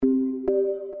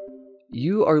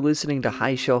You are listening to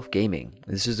High Shelf Gaming.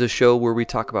 This is a show where we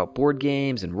talk about board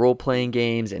games and role-playing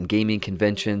games and gaming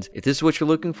conventions. If this is what you're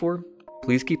looking for,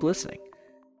 please keep listening.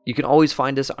 You can always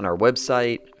find us on our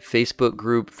website, Facebook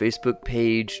group, Facebook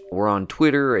page. We're on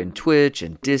Twitter and Twitch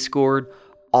and Discord,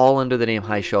 all under the name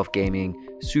High Shelf Gaming.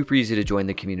 Super easy to join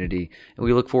the community, and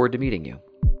we look forward to meeting you.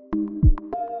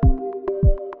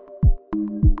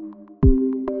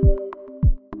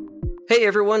 Hey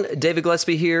everyone, David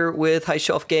Gillespie here with High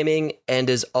Shelf Gaming, and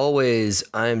as always,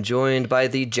 I'm joined by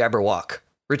the Jabberwock,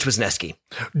 Rich Wisniewski.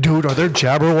 Dude, are there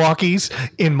Jabberwockies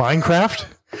in Minecraft?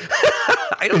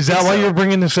 Is that why you're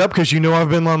bringing this up? Because you know I've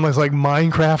been on this like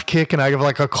Minecraft kick, and I have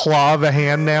like a claw of a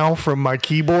hand now from my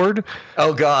keyboard.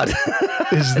 Oh God!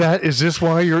 Is this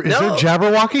why you're? Is there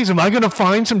Jabberwockies? Am I going to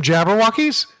find some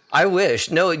Jabberwockies? I wish.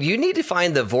 No, you need to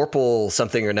find the Vorpal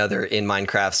something or another in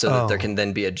Minecraft so that there can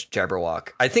then be a Jabberwock.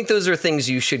 I think those are things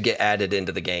you should get added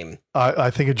into the game.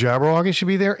 I think a Jabberwocky should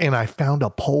be there, and I found a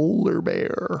polar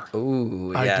bear.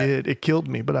 Ooh, yeah. I did. It killed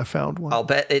me, but I found one. I'll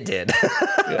bet it did.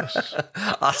 Yes.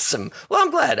 Awesome. Well,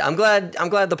 I'm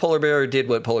glad the polar bear did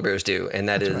what polar bears do, and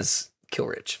that's right. Kill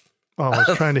Rich. Oh, I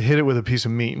was trying to hit it with a piece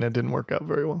of meat, and it didn't work out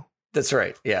very well. That's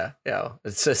right. Yeah.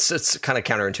 It's kind of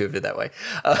counterintuitive that way.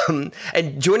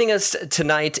 And joining us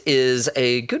tonight is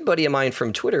a good buddy of mine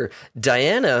from Twitter,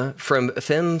 Diana from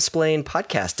Femsplain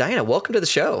Podcast. Diana, welcome to the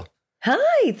show.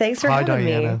 Hi. Thanks for having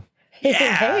Diana. me.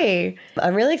 Yeah. Hey,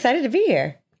 I'm really excited to be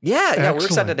here. Yeah, we're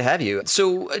excited to have you.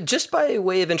 So, just by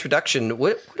way of introduction,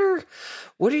 what kind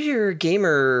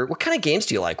of games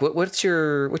do you like? What's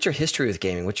your history with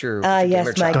gaming? What's your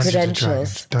yes, my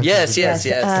credentials. Yes.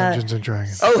 Dungeons and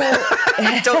Dragons.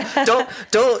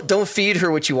 Don't feed her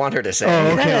what you want her to say.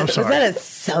 Oh, okay. I'm sorry. Was that a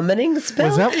summoning spell?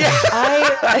 Was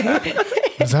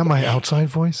that my outside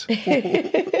voice?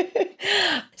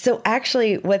 So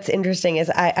actually, what's interesting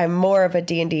is I'm more of a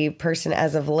D&D person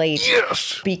as of late.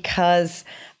 Yes. Because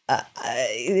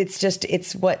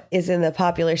it's what is in the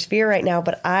popular sphere right now.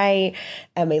 But I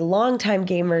am a longtime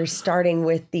gamer, starting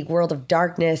with the World of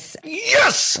Darkness.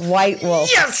 Yes. White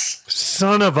Wolf. Yes.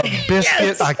 Son of a biscuit!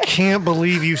 Yes! I can't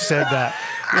believe you said that.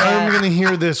 I'm going to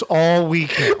hear this all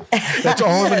week now. That's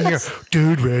all I'm going to hear.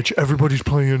 Dude, Rich, everybody's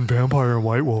playing Vampire and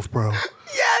White Wolf, bro.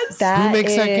 Yes. Who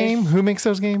makes that game? Who makes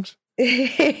those games?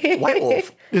 White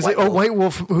Wolf. White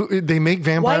Wolf. They make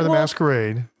Vampire the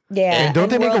Masquerade. Yeah. And don't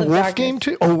they make World a wolf Darkness game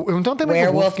too? Oh, and don't they make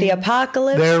Werewolf a wolf game? the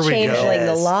Apocalypse, There we go. Changeling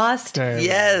the Yes. Lost,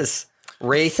 Yes.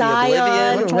 Wraith the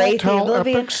Scion, Oblivion. Wraith the Tell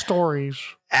Oblivion. epic stories.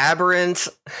 Aberrant.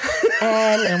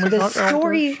 And we the got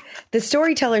the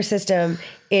storyteller system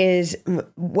is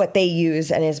what they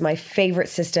use and is my favorite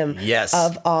system Yes.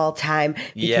 of all time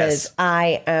because Yes.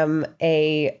 I am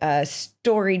a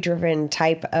story-driven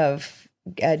type of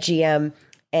GM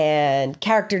and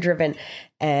character-driven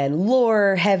and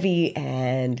lore heavy,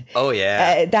 and Oh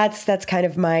yeah. that's kind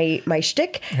of my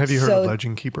shtick. Have you heard of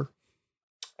Legend Keeper?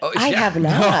 Oh, I yeah. have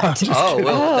not. Oh,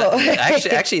 well, Oh.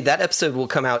 actually, that episode will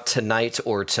come out tonight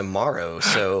or tomorrow,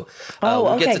 so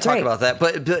we'll get okay, to talk great. about that.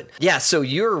 But yeah, so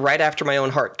you're right after my own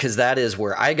heart, because that is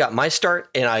where I got my start,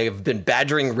 and I've been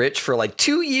badgering Rich for like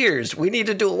 2 years. We need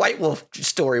to do a White Wolf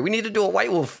story. We need to do a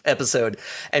White Wolf episode,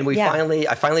 and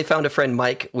I finally found a friend,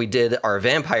 Mike. We did our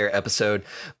vampire episode,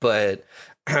 but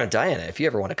Diana, if you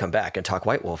ever want to come back and talk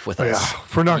White Wolf with us. Yeah,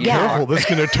 if we're not careful, this is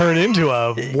going to turn into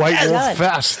a White Wolf Done.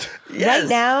 fest. Yes.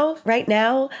 Right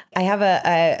now, I have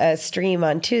a stream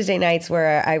on Tuesday nights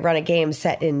where I run a game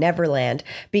set in Neverland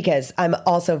because I'm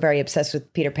also very obsessed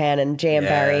with Peter Pan and J.M.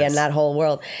 Barrie and that whole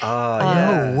world.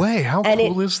 No way. How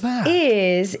cool is that?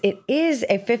 It is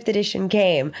a 5th edition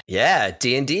game Yeah,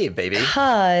 D&D, baby.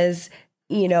 because,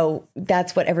 you know,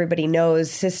 that's what everybody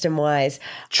knows system-wise.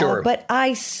 Sure. But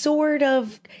I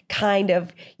kind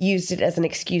of used it as an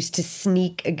excuse to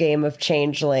sneak a game of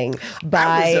Changeling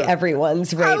by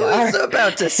everyone's radar. I was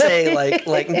about to say,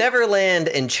 like Neverland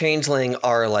and Changeling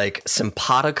are like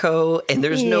simpatico, and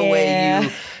there's no way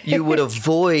you would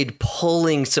avoid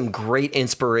pulling some great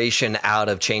inspiration out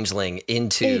of Changeling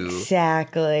into...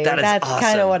 Exactly. That is That's kind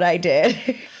awesome. of what I did.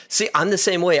 See, I'm the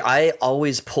same way. I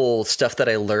always pull stuff that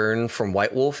I learn from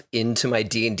White Wolf into my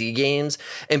D&D games,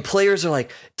 and players are like,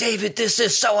 David, this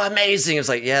is so amazing. It's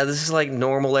like, yeah, this is like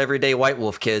normal everyday White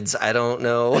Wolf, kids. I don't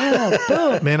know. Oh,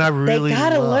 boom. Man, I really They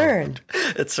gotta learn.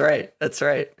 That's right.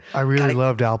 I really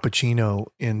loved Al Pacino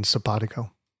in Simpatico.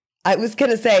 I was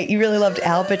going to say, you really loved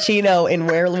Al Pacino in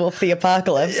Werewolf the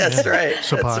Apocalypse. That's right.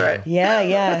 Simpatico. That's right.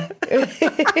 Yeah.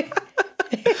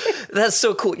 That's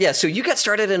so cool. Yeah, so you got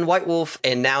started in White Wolf,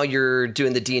 and now you're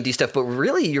doing the D&D stuff, but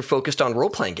really you're focused on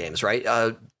role-playing games, right?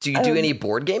 Do you do any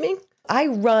board gaming? I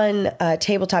run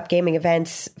tabletop gaming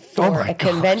events for a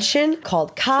convention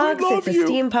called COGS. It's a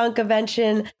steampunk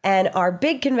convention, and our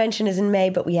big convention is in May,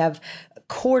 but we have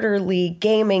quarterly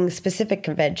gaming specific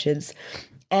conventions.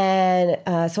 And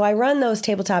so I run those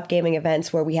tabletop gaming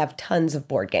events where we have tons of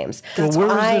board games. Well,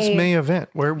 where is this May event?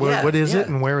 What is it,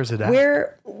 and where is it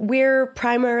at? We're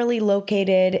primarily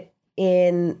located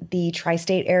in the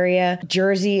tri-state area.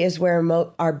 Jersey is where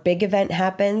our big event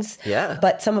happens. Yeah.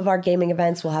 But some of our gaming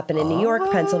events will happen in New York,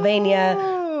 Pennsylvania.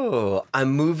 Oh,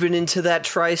 I'm moving into that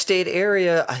tri-state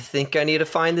area. I think I need to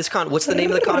find this con. What's the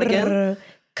name of the con again?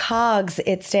 COGS.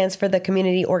 It stands for the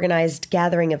Community Organized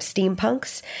Gathering of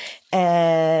Steampunks.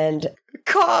 And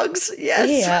COGS, yes.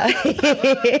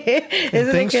 Yeah.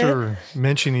 Thanks for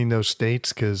mentioning those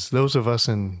states, because those of us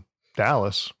in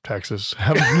Dallas, Texas,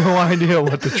 have no idea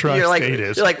what the tri-state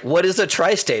is. You're like, what is a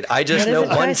tri-state? I just know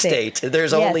one state.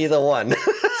 There's only the one.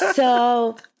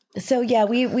 So yeah,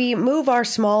 we move our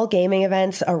small gaming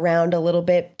events around a little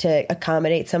bit to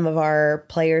accommodate some of our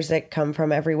players that come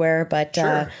from everywhere, but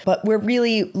we're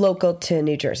really local to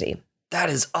New Jersey. That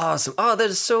is awesome. Oh, that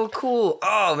is so cool.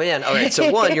 Oh, man. All right.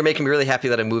 So one, you're making me really happy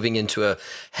that I'm moving into a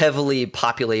heavily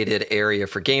populated area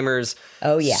for gamers.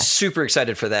 Oh, yeah. Super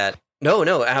excited for that. No.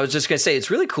 I was just going to say,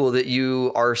 it's really cool that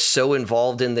you are so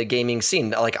involved in the gaming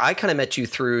scene. Like, I kind of met you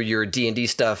through your D&D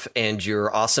stuff and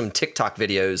your awesome TikTok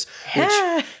videos,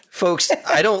 which... Folks,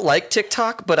 I don't like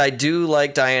TikTok, but I do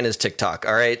like Diana's TikTok.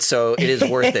 All right. So it is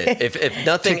worth it. If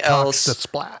nothing TikTok's else,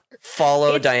 splat.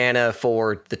 Follow Diana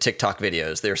for the TikTok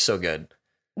videos. They're so good.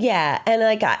 Yeah. And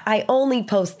like I only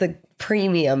post the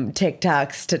premium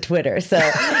TikToks to Twitter. So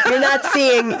you're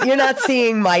not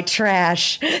seeing my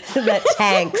trash that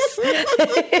tanks.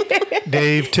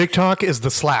 Dave, TikTok is the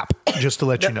slap, just to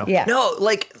let you know. Yeah. No,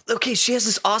 like, okay, she has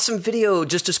this awesome video,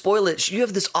 just to spoil it. You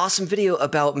have this awesome video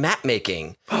about map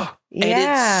making. And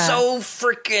it's so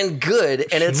freaking good.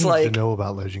 And it's like, to know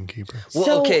about Legend Keeper.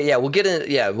 Well, okay, yeah, we'll get in.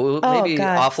 Yeah, maybe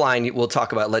offline we'll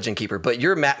talk about Legend Keeper. But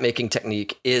your map making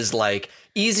technique is like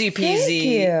easy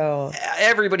peasy. Thank you.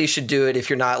 Everybody should do it if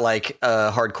you're not like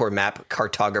a hardcore map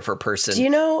cartographer person. Do you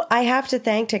know, I have to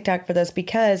thank TikTok for this,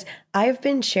 because I've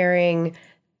been sharing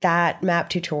that map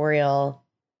tutorial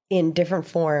in different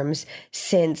forms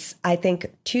since I think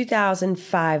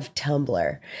 2005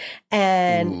 Tumblr.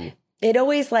 And it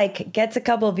always like gets a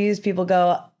couple of views. People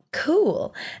go,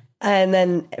 cool. And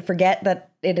then forget that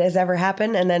it has ever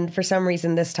happened. And then for some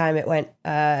reason this time it went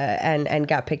and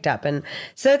got picked up. And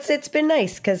so it's been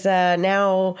nice, because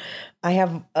now I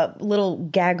have a little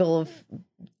gaggle of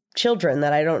children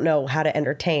that I don't know how to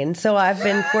entertain. So I've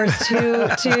been forced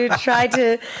to try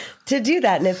to do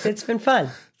that. And it's been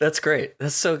fun. That's great.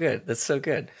 That's so good. That's so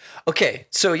good. Okay.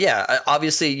 So yeah,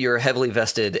 obviously you're heavily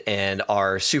vested and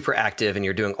are super active, and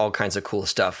you're doing all kinds of cool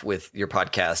stuff with your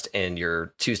podcast and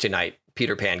your Tuesday night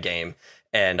Peter Pan game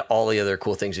and all the other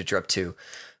cool things that you're up to.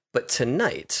 But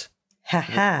tonight,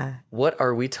 what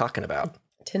are we talking about?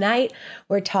 Tonight,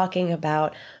 we're talking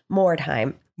about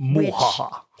Mordheim, which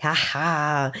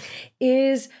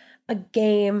is a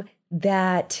game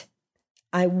that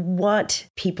I want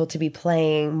people to be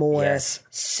playing more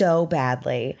so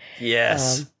badly.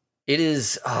 Yes. It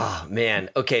is. Oh, man.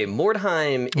 Okay.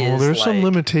 Mordheim is. Well, there's some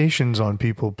limitations on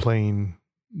people playing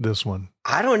this one.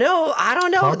 I don't know.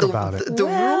 Talk about it. The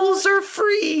rules are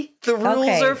free. The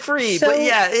rules are free. So, but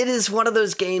yeah, it is one of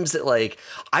those games that, like,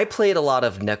 I played a lot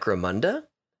of Necromunda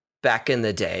back in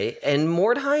the day, and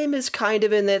Mordheim is kind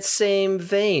of in that same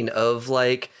vein of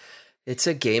like, it's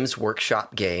a Games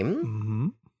Workshop game. Mm-hmm.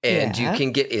 And you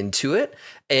can get into it.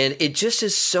 And it just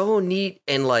is so neat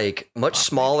and like much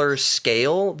smaller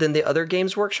scale than the other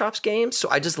Games Workshop's games. So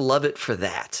I just love it for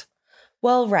that.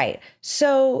 Well, right.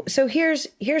 So here's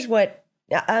what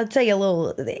I'll tell you a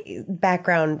little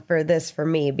background for this for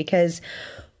me, because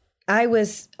I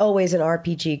was always an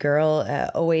RPG girl,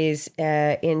 always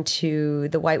into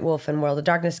the White Wolf and World of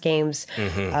Darkness games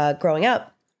growing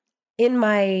up. In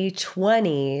my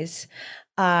 20s,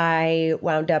 I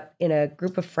wound up in a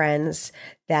group of friends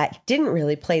that didn't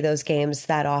really play those games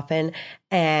that often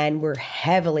and were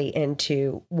heavily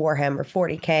into Warhammer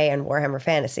 40K and Warhammer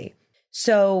Fantasy.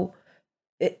 So,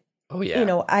 you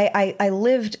know, I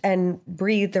lived and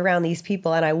breathed around these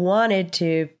people, and I wanted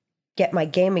to get my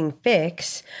gaming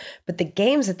fix, but the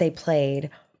games that they played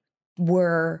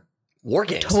were war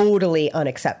games, totally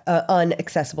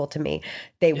unaccessible to me.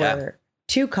 They were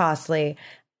too costly.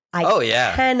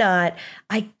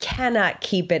 I cannot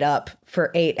keep it up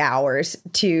for 8 hours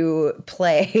to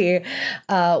play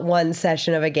one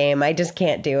session of a game. I just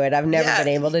can't do it. I've never been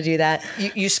able to do that.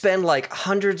 You spend like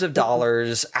hundreds of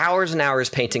dollars, hours and hours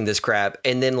painting this crap,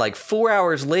 and then like 4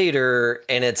 hours later,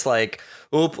 and it's like,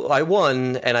 oop, I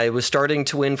won, and I was starting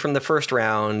to win from the first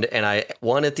round, and I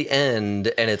won at the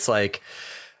end, and it's like...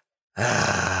 we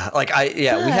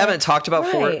haven't talked about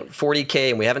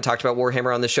 40K, and we haven't talked about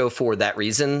Warhammer on the show for that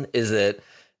reason, is that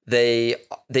they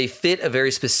fit a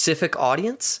very specific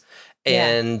audience,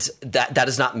 and that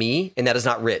is not me, and that is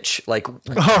not Rich. Like, no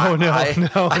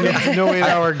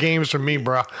 8-hour games for me,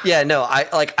 bro. Yeah, no,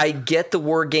 I get the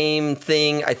war game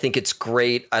thing. I think it's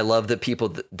great. I love the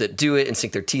people that do it and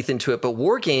sink their teeth into it, but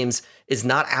war games is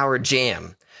not our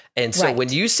jam. And so when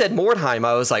you said Mordheim,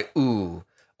 I was like, ooh,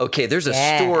 okay, there's a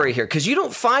story here, because you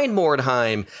don't find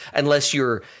Mordheim unless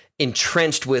you're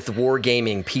entrenched with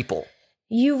wargaming people.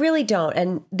 You really don't.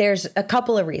 And there's a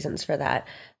couple of reasons for that.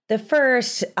 The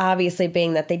first, obviously,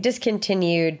 being that they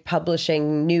discontinued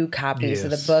publishing new copies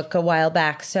of the book a while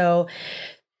back. So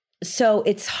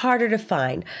it's harder to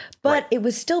find. But it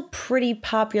was still pretty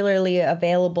popularly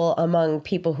available among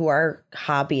people who are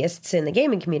hobbyists in the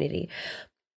gaming community.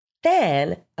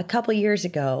 Then, a couple years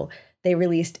ago, they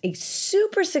released a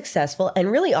super successful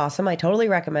and really awesome, I totally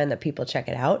recommend that people check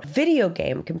it out,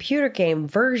 computer game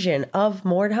version of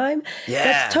Mordheim. Yeah.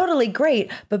 That's totally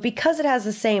great, but because it has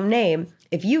the same name,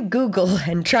 if you Google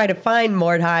and try to find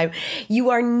Mordheim,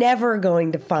 you are never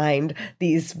going to find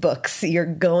these books. You're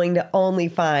going to only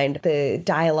find the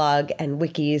dialogue and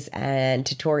wikis and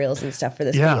tutorials and stuff for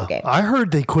this video game. I heard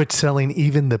they quit selling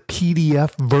even the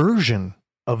PDF version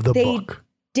of the book.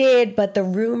 Did, but the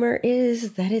rumor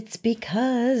is that it's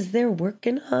because they're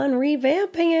working on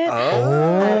revamping it.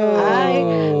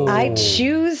 I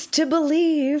choose to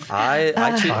believe. I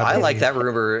like that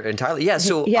rumor entirely. Yeah,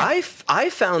 so I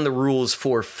found the rules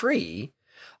for free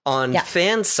on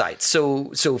fan sites.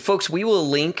 So folks, we will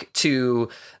link to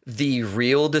the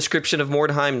real description of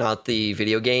Mordheim, not the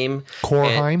video game.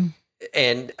 Coreheim.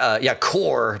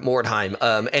 Core Mordheim.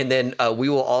 And then we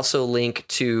will also link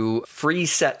to free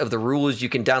set of the rules you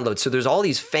can download. So there's all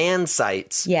these fan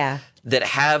sites that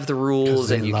have the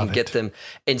rules, and you can get them.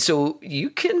 And so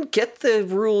you can get the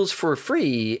rules for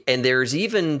free. And there's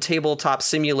even tabletop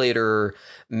simulator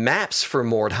maps for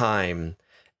Mordheim.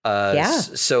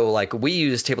 So like we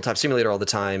use Tabletop Simulator all the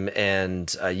time,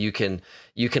 and you can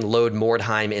load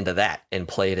Mordheim into that and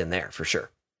play it in there for sure.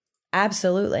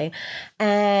 Absolutely.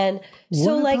 And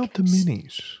so what about the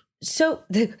minis? So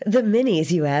the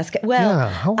minis, you ask? Well,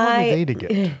 how hard are they to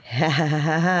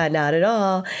get? Not at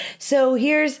all. So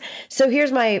here's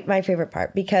my favorite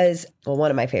part, because, well,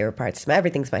 one of my favorite parts.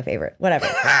 Everything's my favorite. Whatever.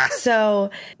 So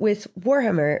with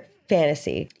Warhammer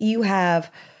Fantasy, you have,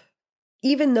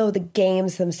 even though the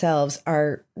games themselves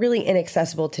are really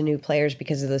inaccessible to new players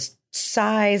because of the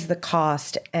size, the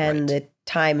cost, and the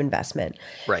time investment.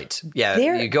 Right. Yeah.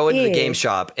 You go into the game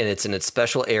shop and it's in its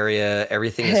special area.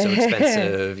 Everything is so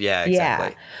expensive. Yeah, exactly.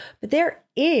 Yeah. But there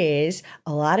is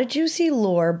a lot of juicy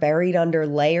lore buried under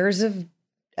layers of,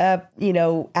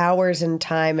 hours and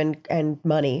time and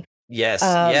money. Yes.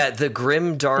 The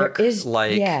grim dark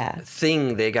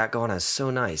thing they got going on is so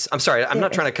nice. I'm sorry. I'm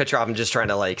not trying to cut you off. I'm just trying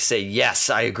to say, yes,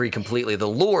 I agree completely. The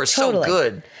lore is so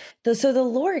good. So the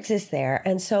lore exists there.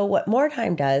 And so what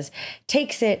Mordheim does,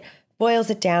 takes it, boils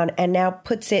it down, and now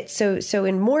puts it, so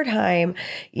in Mordheim,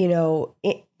 in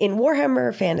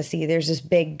Warhammer Fantasy, there's this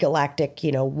big galactic,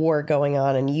 war going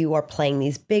on, and you are playing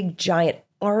these big giant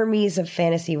armies of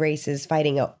fantasy races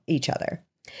fighting each other.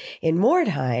 In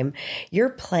Mordheim, you're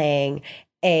playing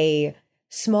a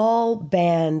small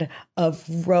band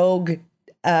of rogue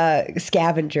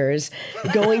scavengers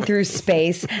going through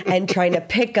space and trying to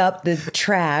pick up the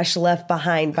trash left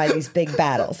behind by these big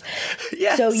battles.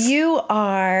 Yes. So you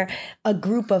are a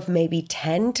group of maybe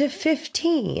 10 to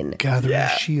 15 gathering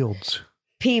shields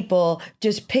people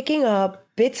just picking up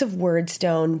bits of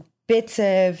wordstone, bits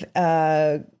of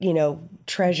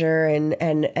treasure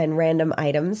and random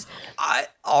items. I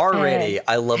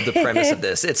love the premise of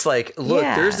this. It's like, look,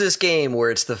 there's this game where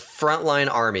it's the frontline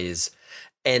armies.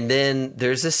 And then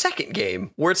there's a second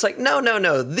game where it's like,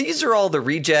 no. These are all the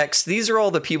rejects. These are all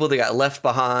the people that got left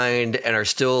behind and are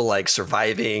still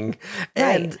surviving.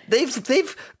 And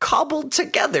they've cobbled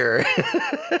together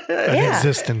an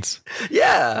existence.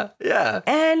 Yeah.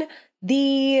 And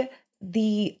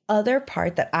the other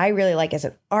part that I really like as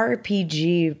an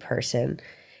RPG person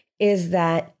is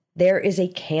that there is a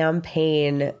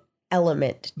campaign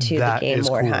element to the game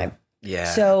Mordheim. Cool. Yeah.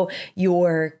 So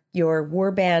your your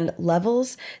warband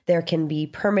levels. There can be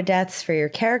permadeaths for your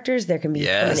characters. There can be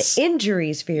permanent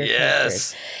injuries for your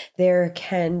characters. There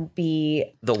can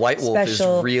be the White Wolf is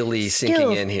really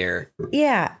sinking in here.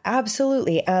 Yeah,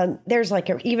 absolutely. There's like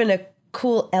even a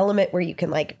cool element where you can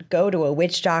like go to a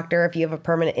witch doctor if you have a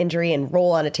permanent injury and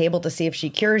roll on a table to see if she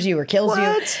cures you or kills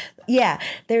you. Yeah,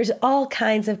 there's all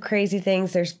kinds of crazy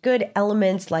things. There's good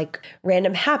elements like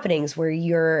random happenings where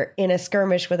you're in a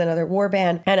skirmish with another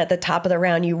warband and at the top of the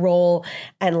round you roll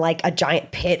and like a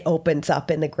giant pit opens up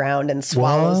in the ground and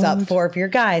swallows up 4 of your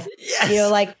guys. Yes. You know,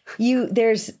 like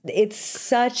it's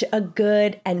such a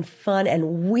good and fun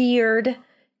and weird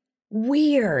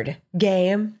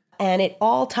game. And it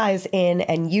all ties in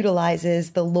and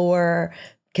utilizes the lore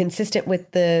consistent with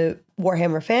the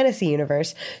Warhammer Fantasy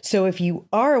Universe. So if you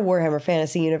are a Warhammer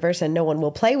Fantasy Universe and no one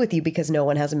will play with you because no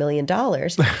one has $1 million,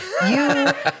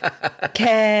 you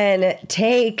can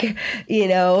take,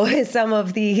 some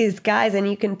of these guys and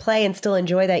you can play and still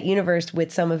enjoy that universe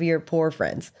with some of your poor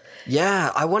friends.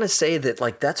 Yeah, I want to say that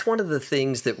like that's one of the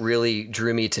things that really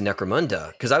drew me to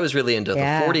Necromunda because I was really into the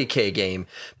 40K game.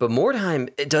 But Mordheim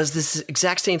it does this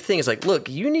exact same thing. It's like, look,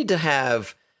 you need to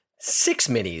have 6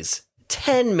 minis,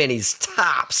 10 minis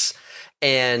tops.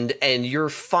 And you're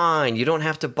fine. You don't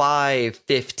have to buy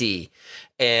 50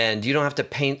 and you don't have to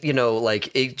paint,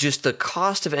 just the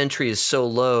cost of entry is so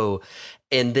low.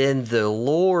 And then the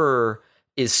lore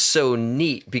is so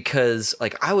neat because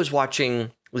like I was watching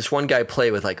this one guy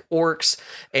play with like orcs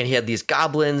and he had these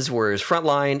goblins were his front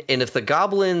line. And if the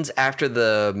goblins after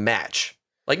the match,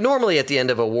 like normally at the end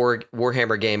of a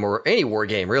Warhammer game or any war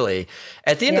game, really,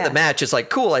 at the end of the match, it's like,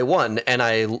 cool, I won and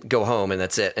I go home and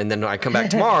that's it. And then I come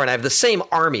back tomorrow and I have the same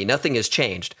army. Nothing has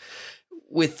changed.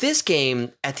 With this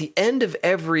game, at the end of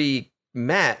every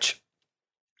match,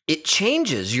 it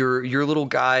changes. Your little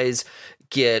guys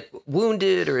get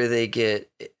wounded or they get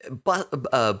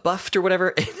buffed or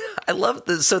whatever. I love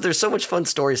this. So there's so much fun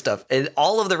story stuff. And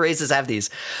all of the races have these.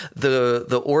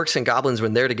 The orcs and goblins,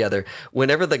 when they're together,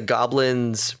 whenever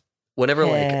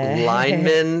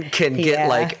linemen can get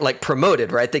like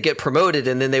promoted, right? They get promoted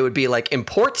and then they would be like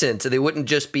important. They wouldn't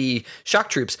just be shock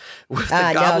troops.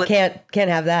 No, can't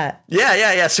have that.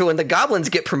 Yeah. So when the goblins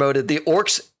get promoted, the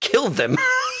orcs kill them.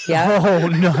 Yeah. Oh,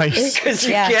 nice. Because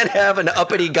you can't have an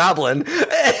uppity goblin.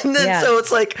 And then so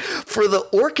it's like for the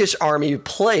orcish army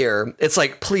player, it's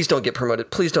like, please don't get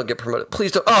promoted. Please don't get promoted.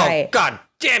 Please don't. Oh, God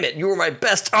damn it. You were my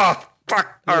best. Oh,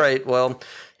 fuck. All right. Well,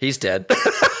 he's dead.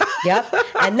 Yep.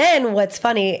 And then what's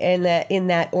funny in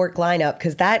that orc lineup,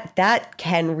 because that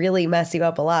can really mess you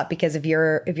up a lot, because if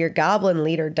your goblin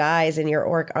leader dies in your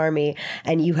orc army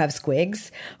and you have squigs,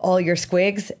 all your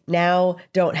squigs now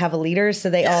don't have a leader,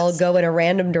 so they all go in a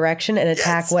random direction and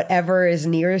attack whatever is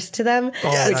nearest to them,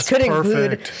 which could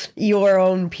include your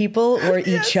own people or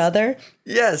each other.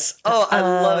 Yes. Oh, I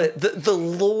love it. The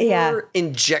lore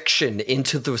injection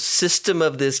into the system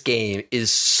of this game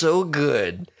is so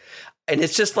good. And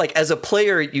it's just like, as a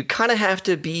player, you kind of have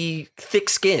to be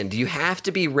thick-skinned. You have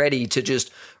to be ready to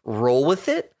just roll with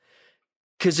it.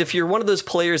 Because if you're one of those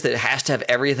players that has to have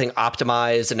everything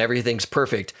optimized and everything's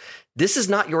perfect, this is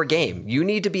not your game. You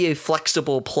need to be a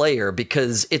flexible player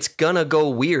because it's going to go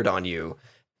weird on you.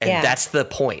 And that's the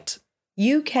point.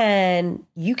 You can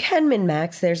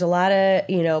min-max. There's a lot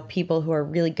of, people who are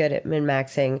really good at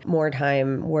min-maxing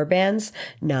Mordheim warbands.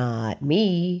 Not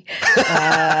me,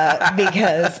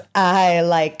 because I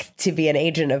like to be an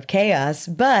agent of chaos.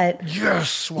 But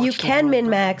you can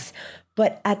min-max.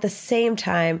 But at the same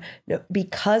time,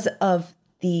 because of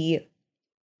the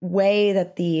way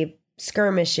that the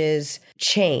skirmishes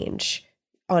change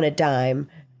on a dime,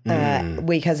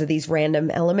 because of these random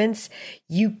elements,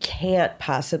 you can't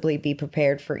possibly be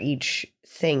prepared for each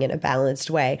thing in a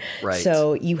balanced way. Right.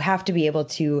 So you have to be able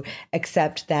to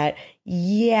accept that,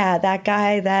 that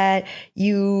guy that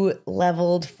you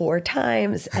leveled 4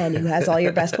 times and who has all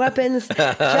your best weapons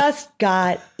just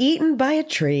got eaten by a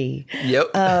tree. Yep.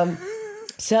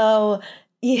 So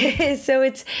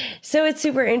it's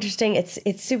super interesting.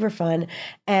 It's super fun.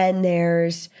 And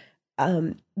there's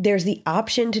the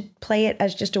option to play it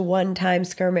as just a one-time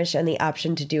skirmish and the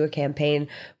option to do a campaign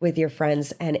with your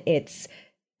friends. And it's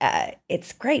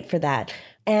great for that.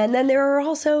 And then there are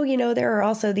also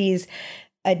these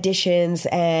additions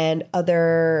and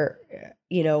other,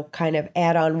 kind of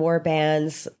add-on war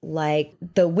bands, like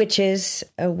the witches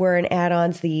were an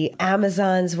add-ons. The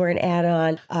Amazons were an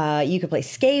add-on. You could play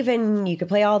Skaven. You could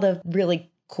play all the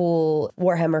really cool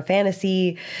Warhammer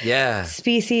fantasy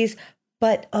species.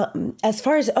 But as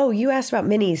far as, you asked about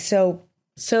minis.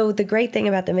 So the great thing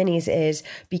about the minis is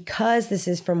because this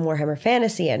is from Warhammer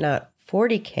Fantasy and not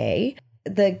 40K,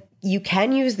 you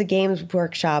can use the Games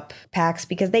Workshop packs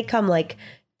because they come like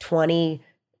 20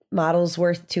 models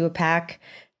worth to a pack.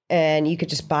 And you could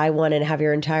just buy one and have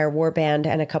your entire warband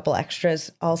and a couple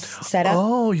extras all set up.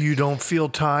 Oh, you don't feel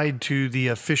tied to the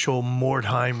official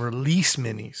Mordheim release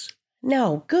minis.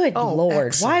 No, good Lord.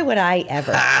 Excellent. Why would I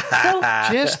ever? So,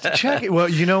 Just check it. Well,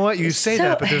 you know what? You say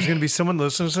that, but there's going to be someone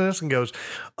listens to this and goes,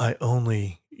 I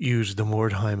only use the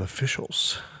Mordheim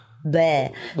officials.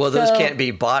 bleh. Well, those So- can't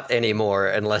be bought anymore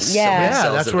unless Yeah. someone Yeah,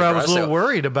 sells that's them where I was across. a little So-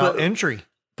 worried about but- entry.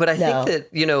 But I No.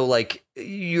 think that, like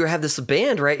you have this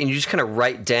band, right? And you just kind of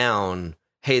write down,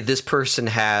 hey, this person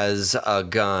has a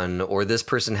gun or this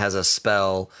person has a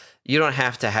spell. You don't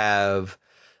have to have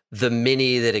the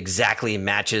mini that exactly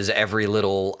matches every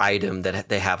little item that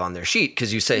they have on their sheet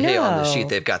because you say, hey, on the No. sheet,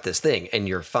 they've got this thing and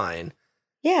you're fine.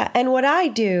 Yeah. And what I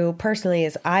do personally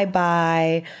is I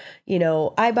buy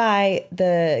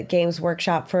the Games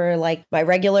Workshop for like my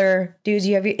regular dudes.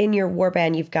 You have in your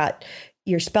warband, you've got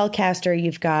your spellcaster,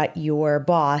 you've got your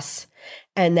boss,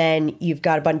 and then you've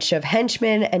got a bunch of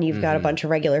henchmen and you've got a bunch of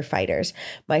regular fighters.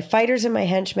 My fighters and my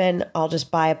henchmen, I'll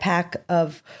just buy a pack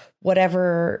of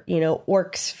whatever,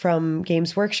 orcs from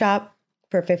Games Workshop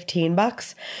for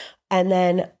 $15. And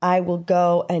then I will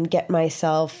go and get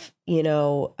myself,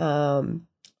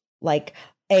 like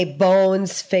a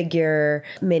Bones figure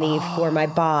mini for my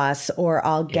boss, or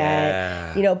I'll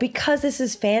get, Yeah. because this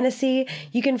is fantasy,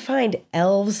 you can find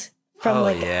elves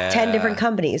from 10 different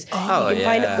companies. Oh, you can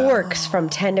find yeah. orcs from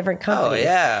 10 different Oh, companies.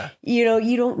 yeah. You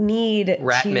don't need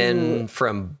Ratman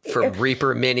from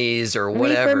Reaper minis or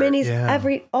whatever. Reaper minis, Yeah.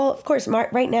 of course.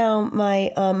 Right now,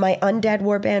 my Undead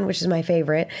Warband, which is my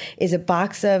favorite, is a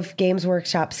box of Games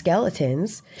Workshop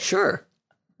skeletons, Sure.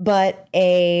 but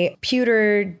a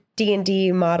pewter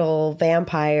D&D model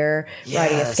vampire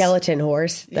riding a Yes. skeleton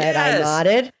horse that I Yes.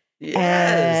 modded,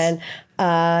 Yes.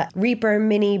 and Reaper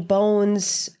mini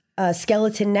Bones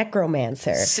skeleton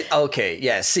necromancer. Okay,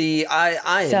 yeah. See,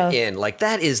 I am So- in. Like,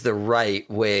 that is the right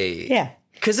way. Yeah.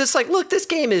 Because it's like, look, this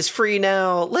game is free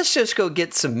now. Let's just go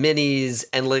get some minis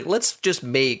and like, let's just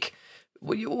make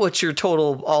what's your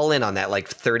total all in on that? Like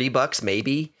 $30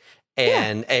 maybe,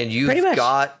 and pretty you've much.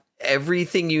 got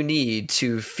everything you need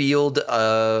to field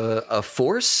a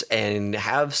force and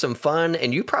have some fun.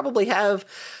 And you probably have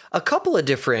a couple of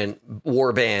different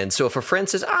war bands. So if a friend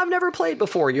says, I've never played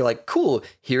before, you're like, cool,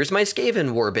 here's my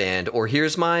Skaven war band, or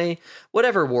here's my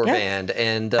whatever war Yeah. band.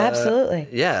 And Absolutely.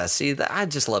 yeah, see, I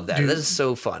just love that. That is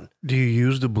so fun. Do you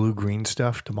use the blue-green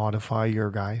stuff to modify your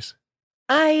guys?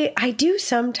 I do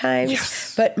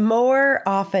sometimes, but more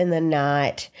often than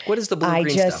not. What is the I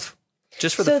blue-green just- stuff?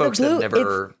 Just for so the the folks blue- that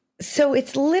never... So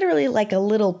it's literally like a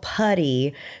little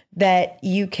putty that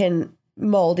you can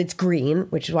mold. It's green,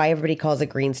 which is why everybody calls it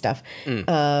green stuff.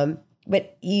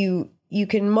 But you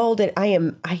can mold it.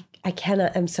 I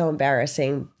cannot. I'm so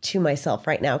embarrassing to myself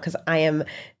right now because I am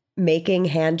making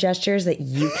hand gestures that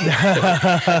you can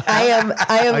see. I am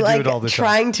do like it all the time.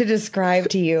 trying to describe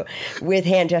to you with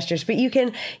hand gestures, but you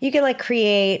can like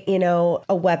create,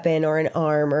 a weapon or an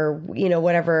arm or,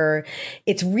 whatever.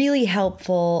 It's really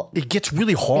helpful. It gets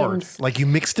really hard. Things- Like you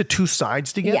mix the two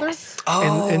sides together. Yes.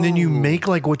 And then you make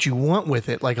like what you want with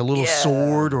it, like a little Yeah.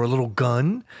 sword or a little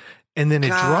gun. And then it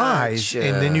dries,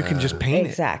 and then you can just paint it.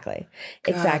 Exactly.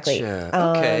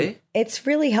 Gotcha. Okay. It's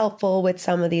really helpful with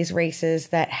some of these races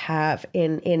that have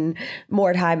in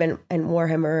Mordheim and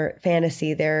Warhammer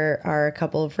Fantasy. There are a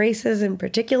couple of races in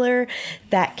particular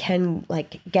that can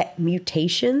like get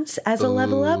mutations as a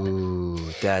level up. Ooh,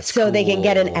 that's So they can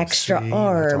get an cool. extra See, that's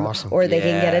arm, awesome. or they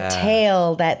can get Yeah. a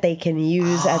tail that they can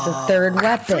use as a third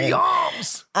weapon.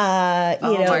 Arms.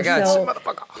 Oh my God.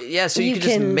 so Yeah, so you you can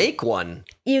just can- make one.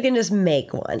 you can just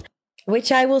make one,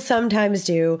 which I will sometimes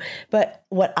do. But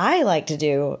what I like to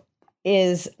do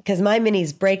is because my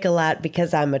minis break a lot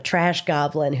because I'm a trash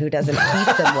goblin who doesn't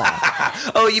keep them well.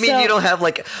 Oh, you mean So- you don't have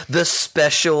like the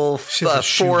special just a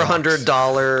shoebox.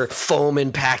 $400 foam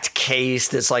impact case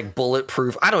that's like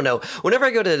bulletproof? I don't know. Whenever I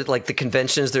go to like the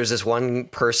conventions, there's this one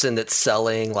person that's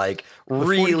selling like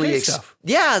really 40K stuff.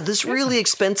 this really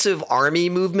expensive army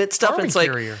movement stuff. Army and it's like,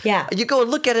 carrier. Yeah. you go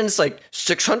and look at it and it's like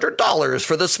 $600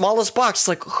 for the smallest box. It's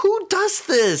like, who does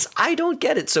this? I don't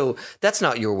get it. So that's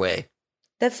not your way.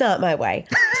 That's not my way.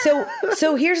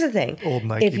 So here's the thing: Old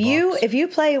Nike if you box. if you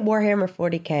play Warhammer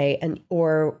 40K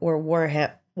or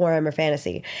Warhammer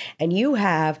Fantasy, and you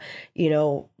have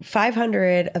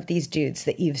 500 of these dudes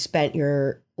that you've spent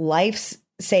your life's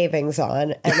savings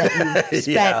on, and that you've spent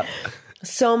Yeah.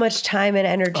 so much time and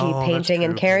energy Oh, that's painting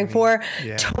and true. caring for,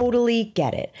 Yeah. totally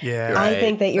get it. Yeah. I Right.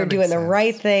 think that you're That doing makes the sense.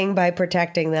 right thing by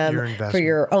protecting Your them for investment.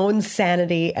 your own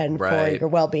sanity and for Right. your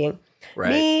well-being.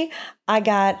 Right. Me, I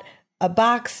got a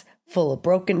box full of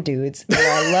broken dudes, and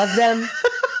I love them.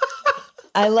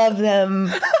 I love them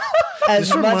as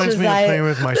This much reminds as me of I. playing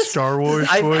with my Star Wars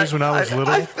toys when I was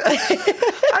little.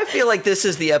 I feel like this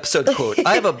is the episode quote.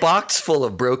 I have a box full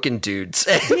of broken dudes.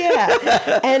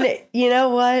 Yeah, and you know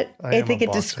what? I am think a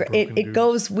it box of broken it dudes.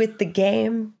 goes with the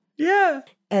game Yeah.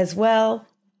 as well.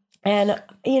 And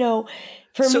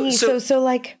for me, so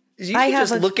like You I can have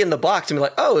just look in the box and be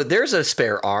like, oh, there's a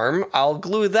spare arm. I'll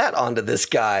glue that onto this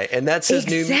guy. And that's his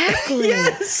new... exactly.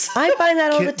 Yes. I find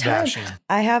that all the Kit time. bashing.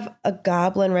 I have a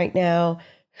goblin right now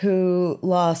who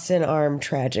lost an arm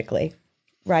tragically,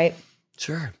 right?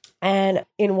 Sure. And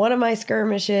in one of my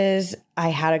skirmishes, I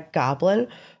had a goblin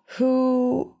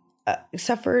who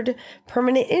suffered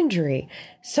permanent injury.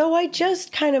 So I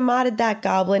just kind of modded that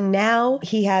goblin. Now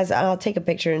he has, I'll take a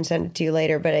picture and send it to you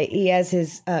later, but he has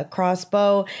his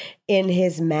crossbow in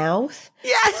his mouth.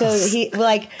 Yes.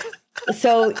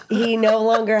 So he no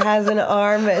longer has an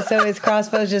arm. So his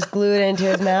crossbow's just glued into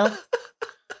his mouth.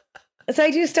 So I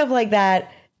do stuff like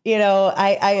that.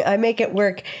 I make it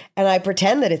work and I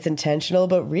pretend that it's intentional,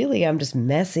 but really I'm just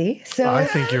messy. So I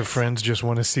think your friends just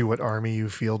want to see what army you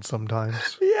field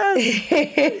sometimes.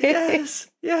 Yes.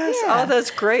 Yes. Oh, that's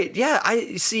great. Yeah.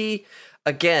 I see.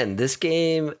 Again, this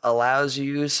game allows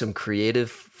you some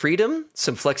creative freedom,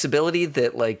 some flexibility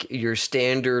that like your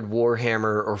standard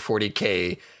Warhammer or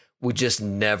 40K would just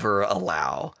never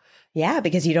allow. yeah,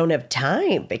 because you don't have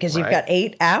time, because you've Right. got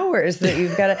 8 hours that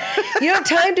you've got to, you don't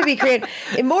have time to be creative.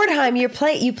 In Mordheim, you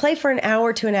play for an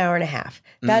hour to an hour and a half.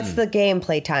 That's the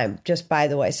gameplay time, just by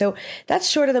the way. So that's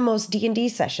shorter than most D&D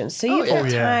sessions. So you've got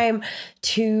yeah. time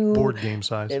to Board game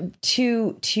size.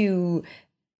 to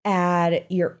add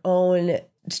your own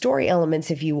story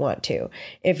elements if you want to.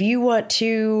 If you want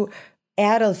to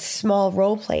add a small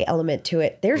role play element to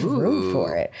it, there's room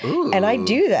for it. And I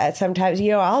do that sometimes.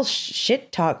 I'll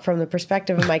shit talk from the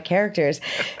perspective of my characters,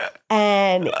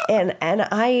 and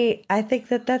I think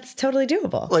that that's totally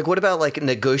doable. Like, what about like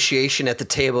negotiation at the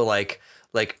table? Like,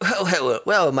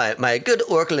 well, my good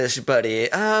Orclish buddy.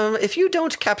 If you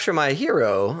don't capture my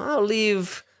hero, I'll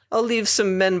leave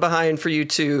some men behind for you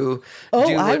to. Oh,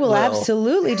 do I what will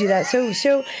absolutely do that.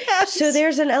 So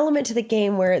there's an element to the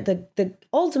game where the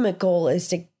ultimate goal is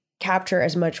to capture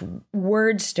as much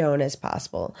wordstone as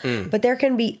possible, but there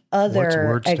can be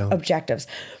other wordstone? objectives.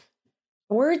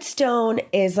 Wordstone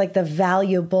is like the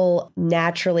valuable,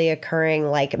 naturally occurring,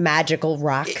 like magical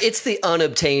rock. It's the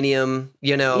unobtainium,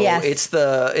 Yes. It's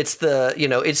the it's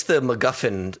the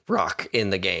MacGuffin rock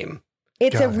in the game.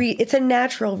 It's it's a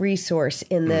natural resource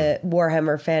in the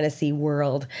Warhammer fantasy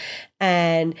world,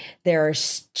 and there are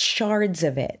shards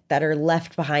of it that are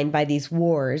left behind by these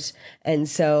wars, and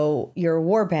so your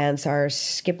war bands are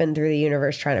skipping through the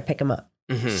universe trying to pick them up.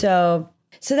 So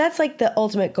that's like the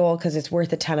ultimate goal, because it's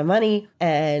worth a ton of money,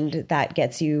 and that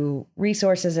gets you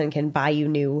resources and can buy you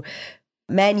new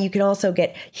men. You can also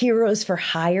get heroes for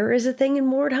hire is a thing in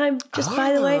Mordheim, just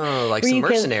by the way. Like where some you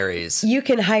can- mercenaries. You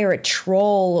can hire a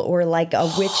troll or like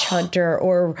a witch hunter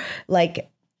or like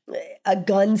a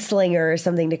gunslinger or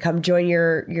something to come join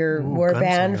your war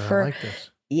band Gunslinger, for. I like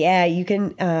this. Yeah, you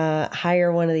can hire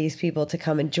one of these people to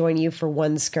come and join you for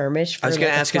one skirmish. For I was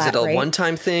going to ask, is it a flat rate.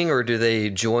 one-time thing, or do they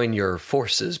join your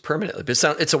forces permanently? But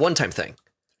it's a one-time thing.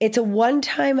 It's a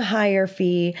one-time hire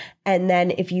fee, and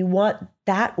then if you want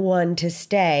that one to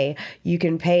stay, you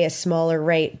can pay a smaller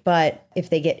rate, but if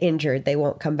they get injured, they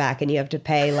won't come back, and you have to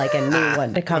pay like a new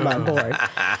one to come on board.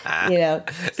 So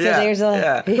there's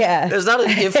There's not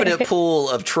an infinite pool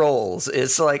of trolls.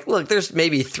 It's like, look, there's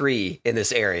maybe 3 in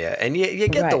this area, and you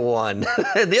get the Right. one.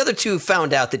 And the other 2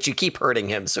 found out that you keep hurting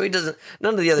him, so he doesn't.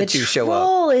 None of the other 2 show up.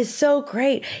 Troll is so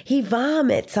great. He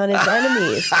vomits on his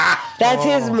enemies. That's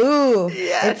his move.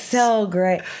 Yes. It's so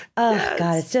great. Oh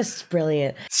God, it's just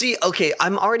brilliant. See, okay,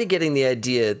 I'm already getting the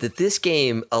idea that this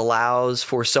game allows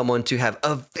for someone to have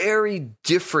a very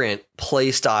different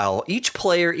play style. Each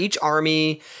player, each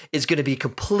army is going to be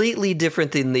completely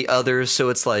different than the others. So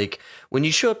it's like when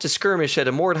you show up to skirmish at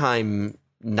a Mordheim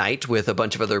night with a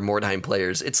bunch of other Mordheim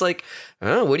players, it's like,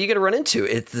 oh, what are you going to run into?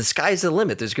 The sky's the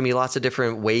limit. There's going to be lots of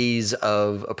different ways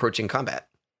of approaching combat.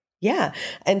 Yeah.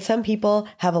 And some people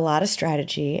have a lot of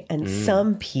strategy, and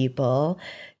some people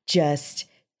just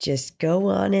go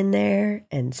on in there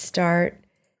and start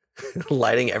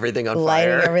Lighting everything on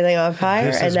lighting fire. everything on fire.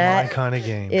 This and is my that kind of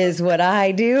game. is what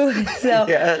I do. So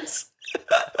Yes.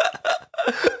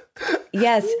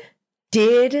 yes,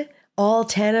 did all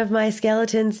 10 of my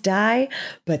skeletons die?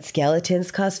 But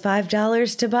skeletons cost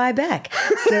 $5 to buy back.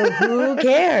 So who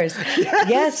cares?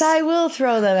 Yes, I will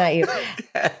throw them at you.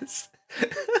 Yes.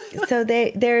 So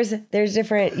there's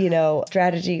different,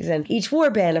 strategies, and each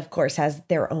warband, of course, has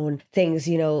their own things,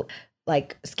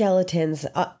 like skeletons.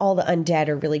 All the undead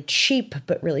are really cheap,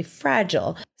 but really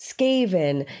fragile.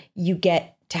 Skaven, you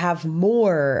get to have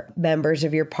more members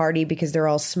of your party because they're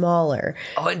all smaller.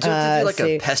 Oh, and don't they do like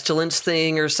a pestilence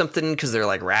thing or something? Because they're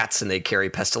like rats and they carry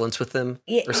pestilence with them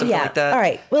or something like that? All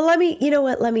right. Well, let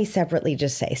me separately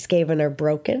just say Skaven are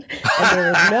broken.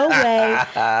 And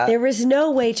there is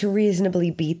no way to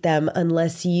reasonably beat them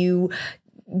unless you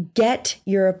get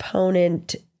your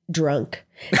opponent drunk.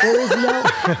 There is no,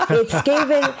 it's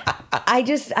Skaven.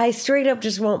 I straight up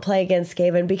just won't play against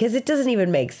Skaven because it doesn't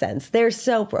even make sense. They're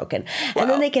so broken. And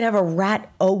then they can have a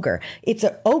rat ogre. It's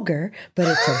an ogre, but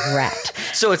it's a rat.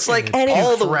 So it's like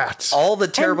all the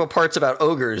terrible parts about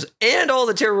ogres and all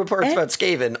the terrible parts about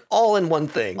Skaven all in one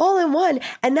thing. All in one.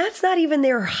 And that's not even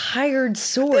their hired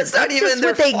sword. That's not even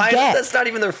their That's not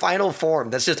even their final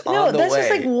form. That's just on the way. No, that's just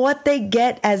like what they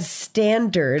get as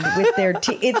standard with their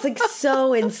it's like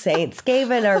so insane.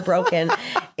 Skaven are broken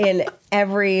in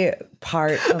every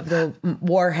part of the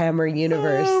Warhammer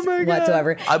universe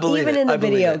whatsoever. I believe even it. in the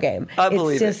video game. I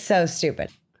believe it's just so stupid.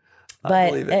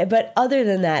 But other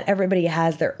than that, everybody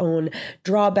has their own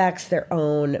drawbacks, their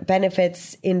own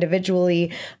benefits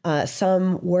individually.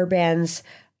 Some warbands,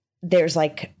 there's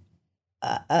like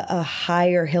a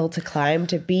higher hill to climb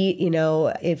to beat.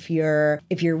 If you're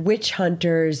witch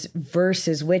hunters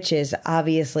versus witches,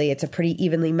 obviously it's a pretty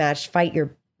evenly matched fight.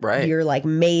 You're like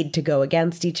made to go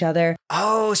against each other.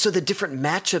 Oh, so the different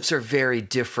matchups are very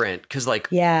different because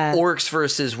orcs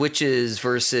versus witches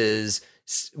versus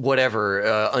whatever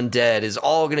undead is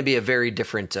all going to be a very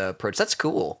different approach. That's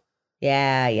cool.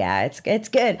 Yeah, it's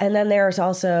good. And then there's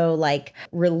also like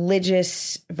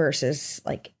religious versus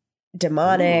like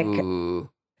demonic. Ooh.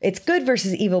 It's good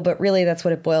versus evil, but really that's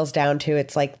what it boils down to.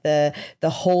 It's like the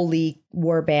holy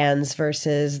warbands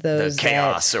versus those the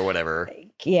chaos or whatever.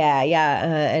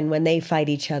 Yeah. And when they fight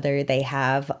each other, they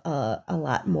have a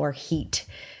lot more heat.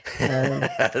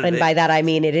 And by that, I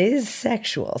mean it is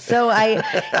sexual. So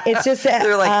it's just...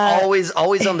 they're like always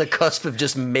on the cusp of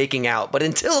just making out. But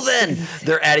until then,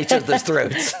 they're at each other's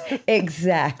throats.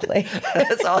 Exactly.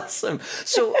 That's awesome.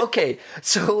 So, okay.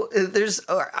 So there's...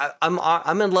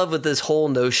 I'm in love with this whole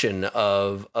notion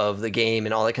of the game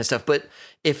and all that kind of stuff. But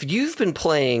if you've been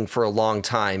playing for a long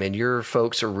time and your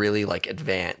folks are really like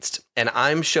advanced and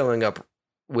I'm showing up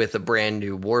with a brand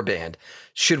new warband,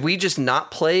 should we just not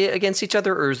play against each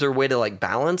other, or is there a way to like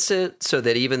balance it so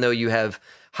that even though you have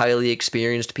highly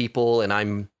experienced people and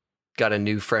I'm got a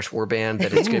new fresh warband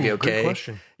that it's going to be okay? Good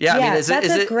question. Yeah, I mean, is that's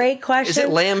a great question. Is it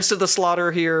lambs to the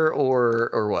slaughter here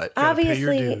or what?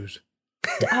 Obviously,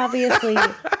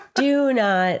 do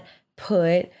not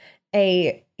put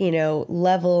a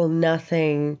level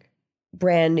nothing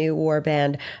brand new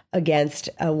warband against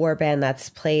a warband that's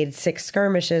played 6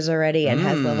 skirmishes already and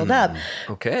has leveled up.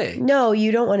 Okay. No,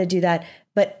 you don't want to do that.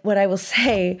 But what I will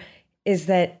say is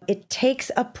that it takes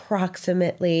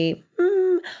approximately, I'm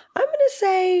going to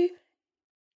say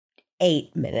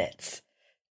 8 minutes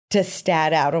to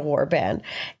stat out a warband.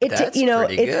 That's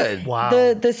pretty good. Wow.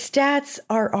 The stats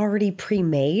are already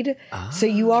pre-made. So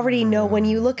you already know when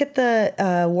you look at the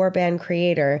warband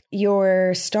creator,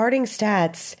 your starting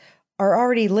stats are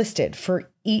already listed for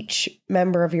each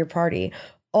member of your party.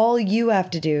 All you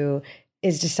have to do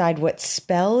is decide what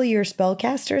spell your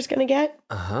spellcaster is going to get.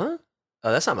 Oh,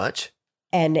 that's not much.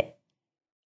 And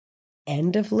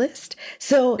end of list.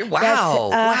 So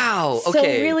wow.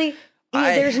 Okay. So really,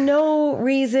 there's no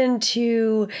reason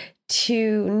to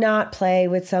not play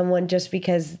with someone just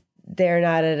because they're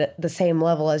not at the same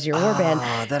level as your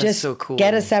warband. That just is so cool.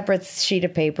 Get a separate sheet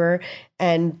of paper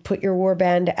and put your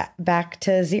warband back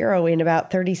to 0 in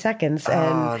about 30 seconds.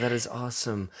 And, that is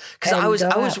awesome. Because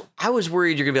I was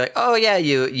worried you're gonna be like, oh yeah,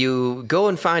 you go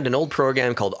and find an old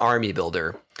program called Army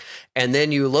Builder. And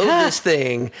then you load this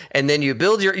thing, and then you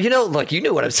build your, like you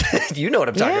know what I'm saying. You know what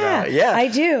I'm talking about. Yeah, I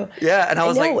do. Yeah, and I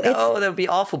was like, oh, that would be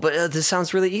awful. But this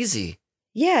sounds really easy.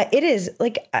 Yeah, it is.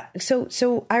 Like,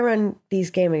 so I run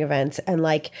these gaming events, and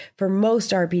like for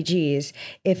most RPGs,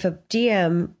 if a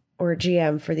DM or a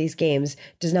GM for these games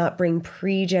does not bring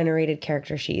pre-generated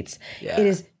character sheets, it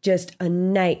is just a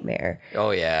nightmare.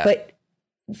 Oh yeah. But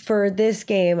for this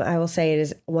game, I will say it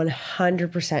is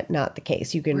 100% not the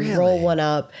case. You can roll one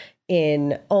up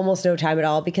in almost no time at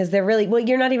all because they're really,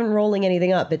 you're not even rolling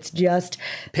anything up. It's just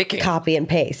picking, copy and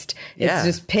paste. It's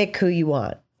just pick who you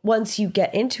want. once you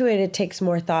get into it, it takes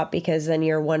more thought because then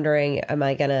you're wondering, am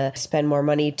I going to spend more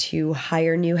money to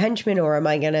hire new henchmen, or am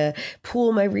I going to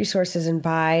pool my resources and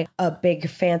buy a big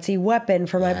fancy weapon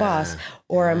for my boss?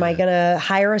 Or am I going to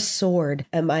hire a sword?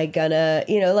 Am I going to,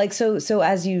 like, so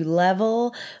as you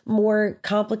level, more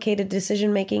complicated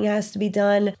decision making has to be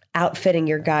done, outfitting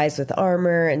your guys with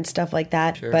armor and stuff like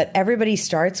that. Sure. But everybody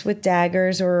starts with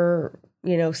daggers or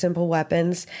simple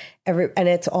weapons, and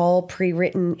it's all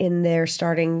pre-written in their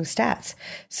starting stats.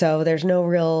 So there's no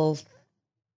real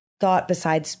thought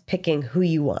besides picking who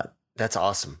you want. That's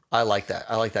awesome. I like that.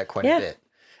 I like that quite a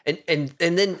bit. And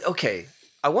then, okay,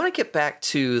 I want to get back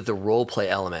to the role play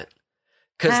element.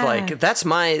 Because that's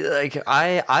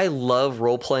I love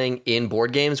role playing in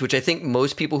board games, which I think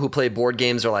most people who play board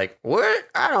games are like, what?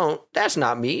 That's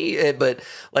not me. But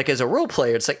like as a role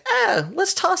player, it's like,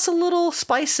 let's toss a little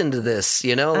spice into this,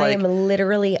 I am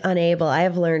literally unable. I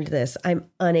have learned this. I'm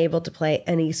unable to play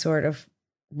any sort of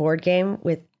board game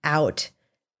without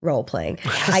role playing.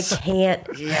 I can't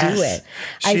do it.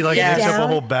 She makes up a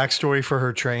whole backstory for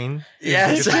her train.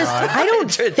 Yes. I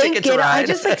don't think it. I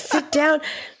just sit down.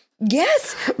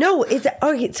 Yes. No, it's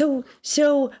okay.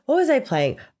 So what was I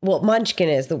playing? Well, Munchkin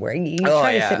is the word. You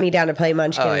try to sit me down to play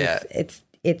Munchkin. Oh,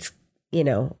 it's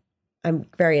I'm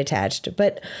very attached.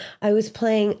 But I was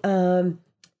playing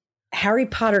Harry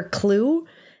Potter Clue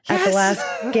at the last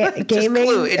gaming.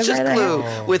 It's just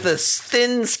Clue with a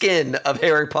thin skin of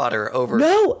Harry Potter over.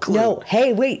 Clue. No.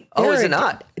 Hey, wait. Is it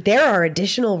not? There are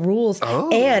additional rules,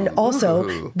 and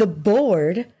also the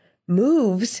board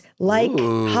moves like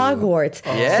Hogwarts.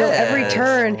 Yes. So every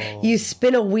turn you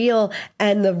spin a wheel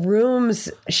and the rooms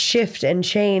shift and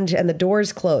change and the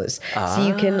doors close. So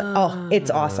you can,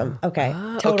 it's awesome. Okay.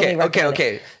 Totally.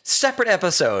 Okay. Separate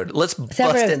episode. Let's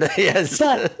bust into yes.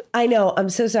 But I know, I'm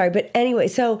so sorry. But anyway,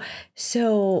 so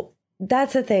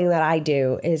that's the thing that I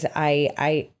do is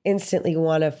I instantly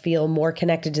want to feel more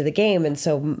connected to the game. And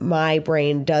so my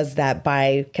brain does that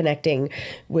by connecting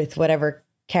with whatever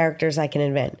characters I can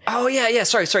invent. Oh, yeah.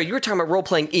 Sorry. You were talking about role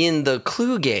playing in the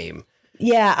Clue game.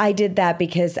 Yeah, I did that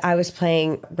because I was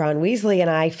playing Ron Weasley and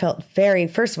I felt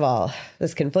first of all, it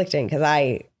was conflicting because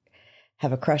I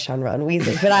have a crush on Ron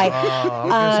Weasley,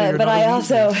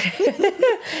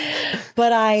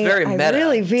 but I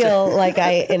really feel like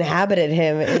I inhabited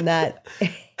him in that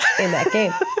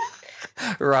game.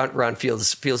 Ron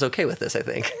feels okay with this, I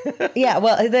think. Yeah,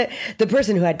 well, the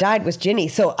person who had died was Ginny,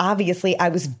 so obviously I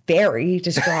was very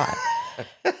distraught.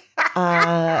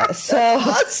 That's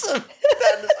awesome.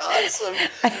 That is awesome.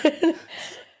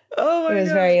 Oh my God. It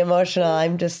was very emotional.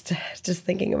 I'm just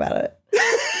thinking about it.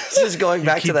 Just going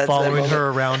back to that. Following her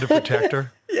around to protect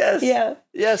her. Yes. Yeah.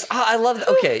 Yes. I love that.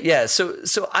 Okay. Yeah.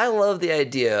 So I love the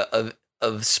idea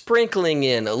of sprinkling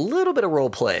in a little bit of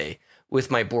role play with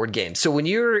my board game. So when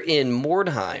you're in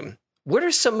Mordheim, what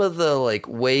are some of the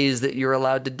ways that you're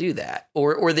allowed to do that,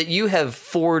 or that you have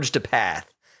forged a path?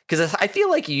 Because I feel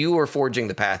like you are forging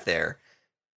the path there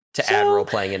to add role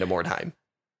playing into Mordheim.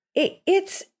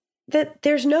 It's that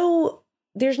there's no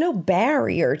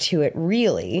barrier to it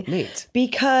really. Neat.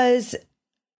 Because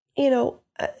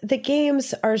the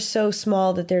games are so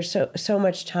small that there's so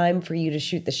much time for you to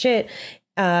shoot the shit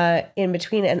in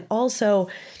between, and also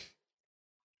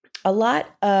a lot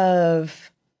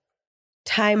of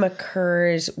time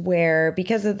occurs where,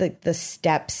 because of the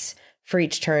steps for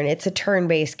each turn, it's a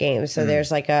turn-based game. So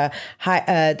there's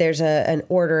an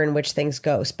order in which things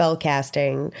go: spell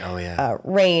casting,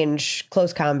 range,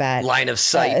 close combat, line of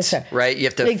sight. Right, you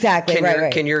have to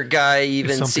right. Can your guy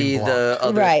even see the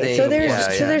other thing? So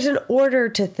there's an order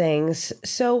to things.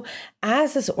 So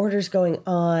as this order's going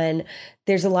on,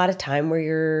 there's a lot of time where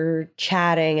you're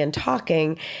chatting and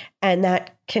talking, and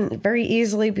that can very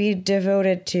easily be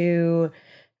devoted to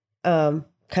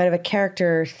kind of a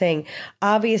character thing.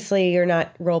 Obviously, you're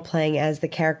not role playing as the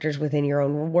characters within your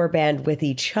own warband with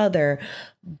each other.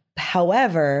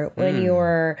 However, when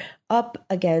you're up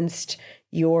against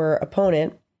your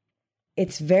opponent,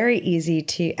 it's very easy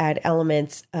to add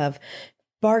elements of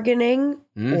bargaining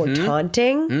or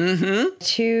taunting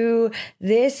to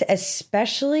this,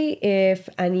 especially if,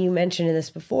 and you mentioned this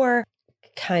before,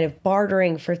 kind of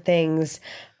bartering for things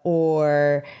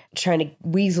or trying to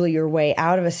weasel your way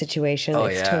out of a situation.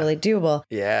 It's totally doable.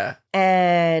 Yeah.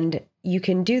 And you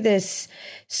can do this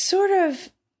sort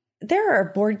of, there are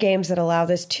board games that allow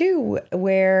this too,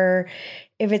 where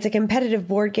if it's a competitive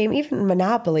board game, even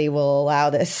Monopoly will allow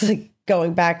this,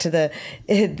 going back to the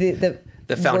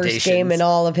worst game in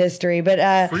all of history. But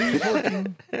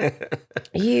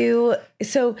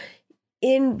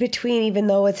in between, even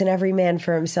though it's an every man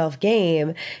for himself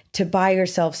game, to buy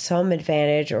yourself some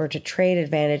advantage or to trade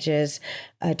advantages,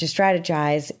 to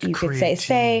strategize, you could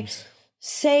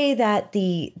say that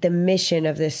the mission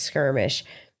of this skirmish,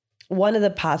 one of the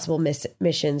possible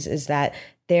missions is that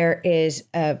there is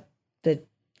the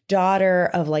daughter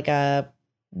of like a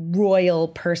royal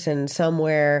person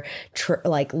somewhere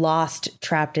like lost,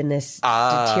 trapped in this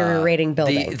deteriorating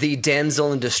building. The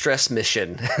damsel in distress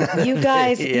mission. You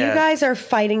guys are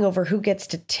fighting over who gets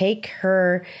to take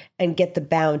her and get the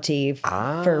bounty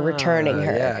for returning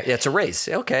her. Yeah, it's a race.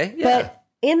 Okay. Yeah. But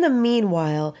in the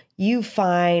meanwhile, you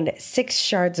find 6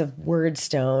 shards of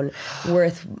wordstone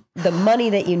worth the money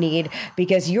that you need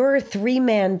because you're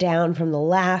 3-man down from the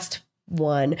last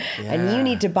one, and you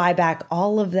need to buy back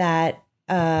all of that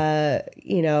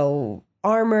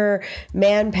armor,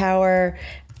 manpower,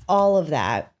 all of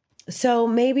that. So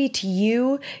maybe to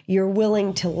you're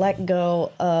willing to let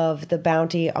go of the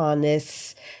bounty on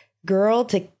this girl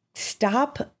to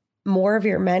stop more of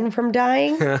your men from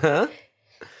dying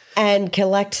and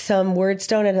collect some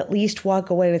wordstone and at least walk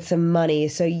away with some money.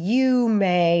 So you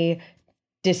may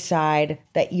decide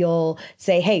that you'll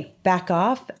say, hey, back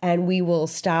off and we will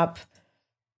stop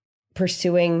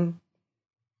pursuing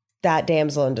that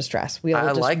damsel in distress.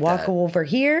 We'll just walk over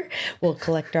here. We'll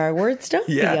collect our wordstone,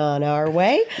 be on our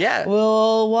way. Yeah.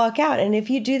 We'll walk out. And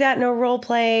if you do that in a role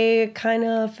play kind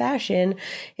of fashion,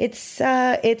 it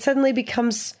suddenly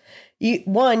becomes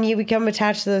you become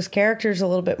attached to those characters a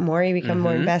little bit more. You become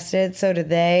more invested. So do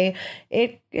they.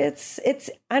 It's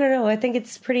I don't know. I think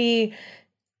it's pretty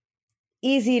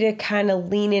easy to kind of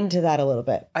lean into that a little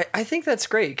bit. I think that's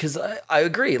great because I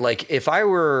agree. Like if I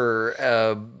were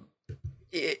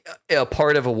a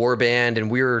part of a war band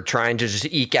and we were trying to just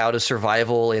eke out a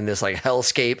survival in this like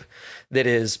hellscape that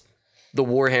is the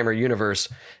Warhammer universe,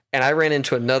 and I ran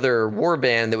into another war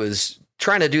band that was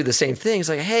trying to do the same thing. It's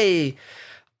like, hey,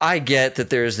 I get that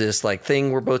there's this like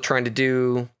thing we're both trying to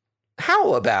do.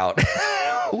 How about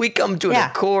we come to an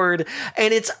accord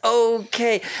and it's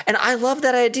okay? And I love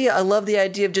that idea. I love the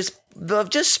idea of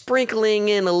just sprinkling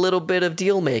in a little bit of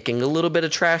deal making, a little bit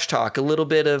of trash talk, a little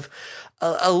bit of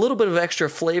extra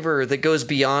flavor that goes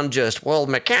beyond just, well,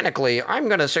 mechanically, I'm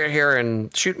going to sit here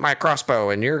and shoot my crossbow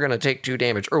and you're going to take 2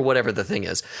 damage or whatever the thing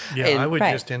is. Yeah, and I would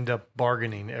just end up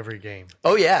bargaining every game.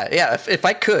 Oh, yeah. Yeah. If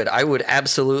I could, I would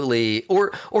absolutely,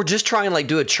 or just try and like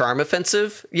do a charm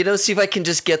offensive, see if I can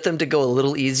just get them to go a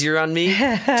little easier on me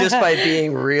just by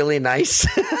being really nice.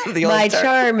 My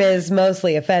charm is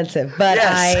mostly offensive, but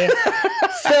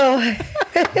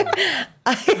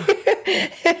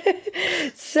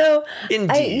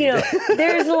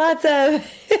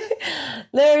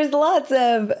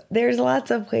there's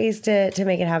lots of ways to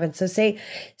make it happen.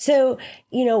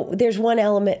 There's one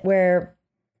element where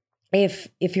if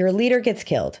your leader gets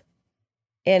killed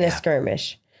in a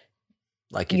skirmish,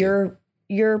 like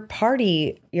your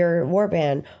party, your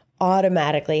warband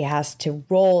automatically has to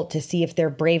roll to see if they're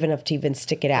brave enough to even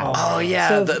stick it out. Oh yeah,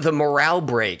 so the morale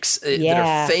breaks that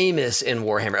are famous in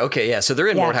Warhammer. Okay, yeah, so they're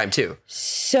in Mordheim too.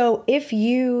 So if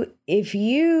you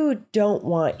don't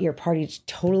want your party to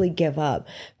totally give up,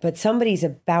 but somebody's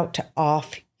about to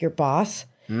off your boss,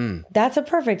 that's a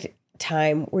perfect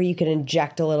time where you can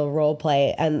inject a little role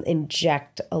play and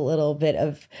inject a little bit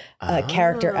of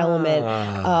character element,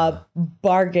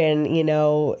 bargain,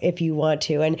 if you want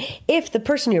to. And if the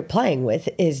person you're playing with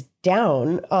is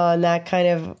down on that kind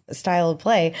of style of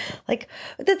play, like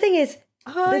the thing is,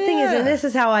 and this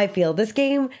is how I feel, this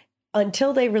game,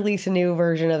 until they release a new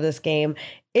version of this game,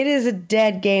 it is a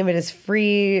dead game. It is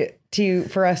free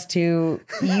for us to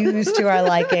use to our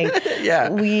liking. Yeah.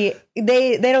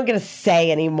 They don't get a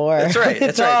say anymore. That's right.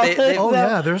 That's right.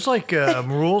 There's like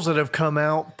rules that have come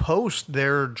out post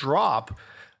their drop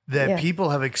that people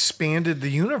have expanded the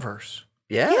universe.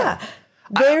 Yeah. Yeah.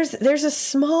 There's a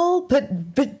small but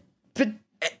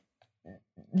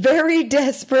very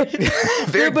desperate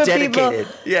very group dedicated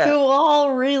of people who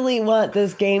all really want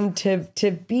this game to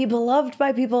be beloved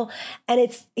by people, and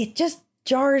it just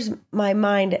jars my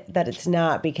mind that it's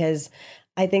not, because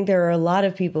I think there are a lot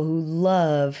of people who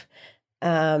love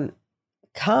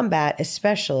combat,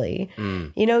 especially.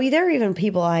 There are even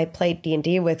people I played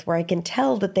D&D with where I can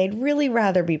tell that they'd really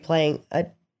rather be playing a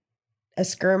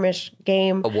skirmish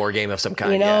game, a war game of some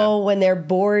kind. When they're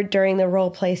bored during the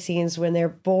role play scenes, when they're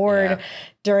bored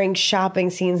during shopping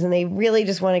scenes, and they really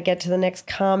just want to get to the next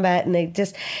combat, and they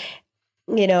just,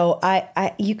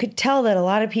 you could tell that a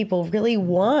lot of people really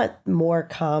want more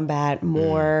combat,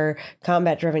 more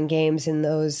combat driven games in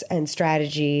those, and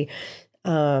strategy.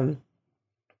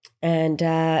 And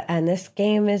this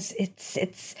game is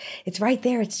it's right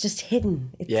there. It's just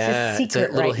hidden. It's Yeah, a secret, it's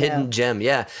a little right hidden now. gem.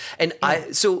 Yeah. And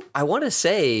I want to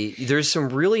say there's some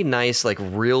really nice, like,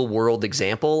 real world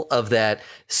example of that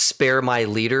spare my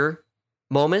leader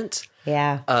moment.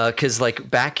 Yeah. Because like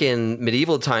back in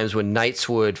medieval times when knights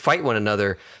would fight one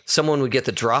another, someone would get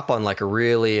the drop on like a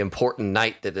really important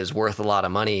knight that is worth a lot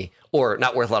of money, or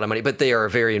not worth a lot of money, but they are a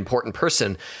very important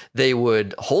person. They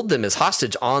would hold them as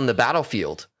hostage on the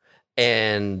battlefield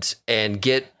and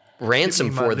get ransom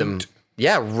Give me my for them. loot.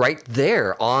 Yeah, right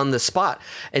there on the spot.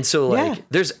 And so like Yeah.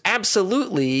 there's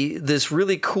absolutely this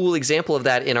really cool example of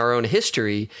that in our own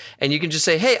history. And you can just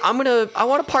say, hey, I want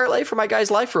to parlay for my guy's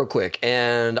life real quick.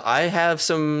 And I have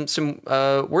some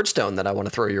wordstone that I want to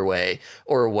throw your way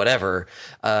or whatever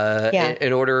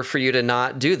in order for you to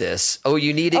not do this. Oh,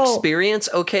 you need experience?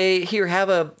 Okay, here, have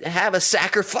a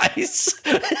sacrifice.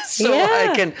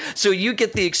 So you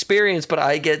get the experience, but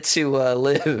I get to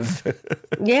live.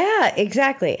 Yeah,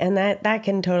 exactly. And that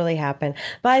can totally happen.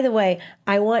 By the way,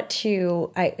 I want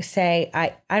to say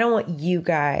I don't want you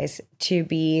guys to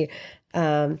be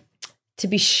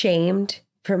shamed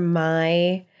for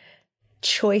my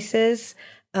choices.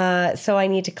 So I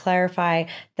need to clarify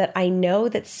that I know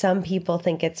that some people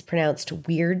think it's pronounced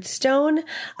Weirdstone.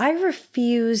 I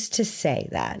refuse to say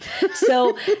that.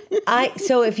 So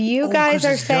if you guys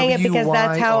are saying it because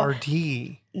that's how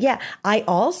WYRD. Yeah, I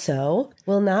also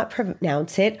will not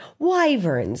pronounce it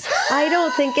wyverns. I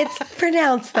don't think it's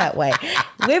pronounced that way.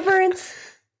 Wyverns,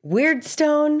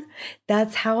 Weirdstone,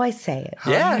 that's how I say it.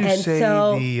 How do you And say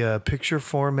so- the picture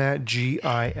format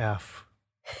GIF?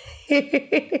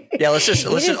 Yeah, let's just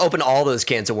open all those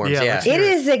cans of worms. Yeah, Yeah. let's It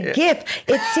is a GIF.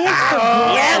 It stands for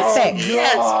graphics.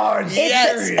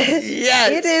 Yes.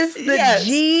 It is the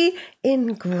G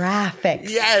in graphics.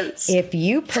 Yes. If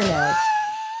you pronounce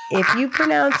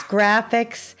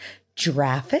graphics,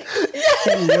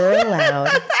 then you're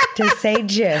allowed to say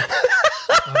GIF.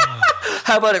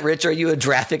 How about it, Rich? Are you a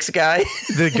graphics guy?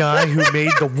 The guy who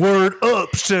made the word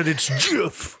up said it's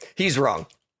GIF. He's wrong.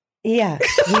 Yeah,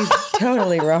 he's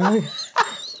totally wrong.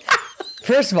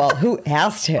 First of all, who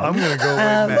asked him? I'm going to go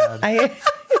right mad.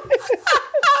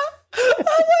 Oh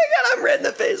my God, I'm red in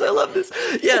the face. I love this.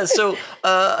 Yeah, so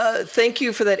thank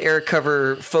you for that air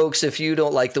cover, folks. If you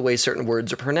don't like the way certain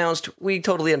words are pronounced, we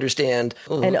totally understand.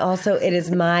 And also, it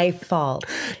is my fault.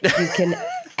 You can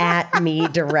at me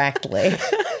directly.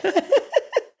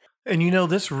 And you know,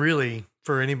 this really,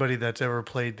 for anybody that's ever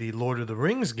played the Lord of the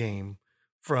Rings game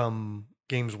from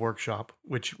Games Workshop,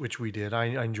 which we did, I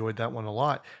enjoyed that one a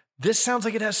lot. This sounds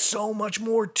like it has so much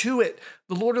more to it.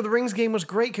 The Lord of the Rings game was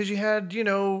great because you had,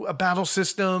 a battle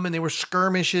system and they were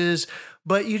skirmishes,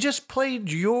 but you just played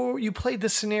the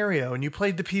scenario and you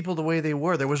played the people the way they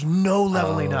were. There was no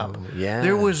leveling up. Yeah.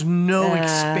 There was no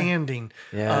expanding.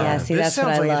 Yeah, see, this that's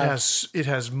what sounds I like love. it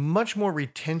has much more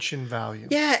retention value.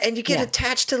 Yeah, and you get Yeah.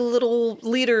 attached to the little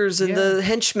leaders and the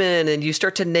henchmen, and you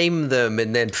start to name them,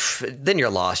 and then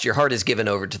you're lost. Your heart is given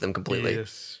over to them completely.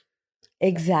 Yes.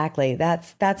 Exactly.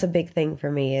 That's a big thing for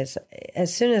me is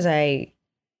as soon as I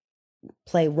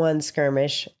play one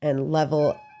skirmish and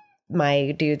level my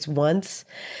dudes once,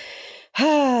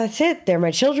 that's it. They're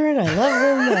my children. I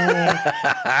love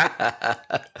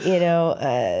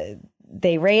them.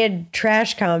 They raid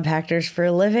trash compactors for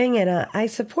a living and I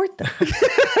support them.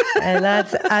 And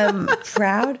I'm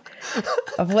proud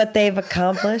of what they've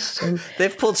accomplished. And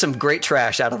They've pulled some great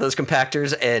trash out of those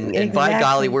compactors, and by Exactly.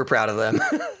 golly, we're proud of them.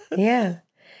 yeah.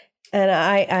 And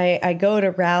I go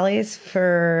to rallies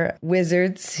for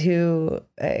wizards who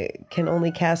can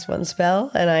only cast one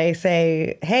spell. And I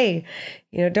say, hey,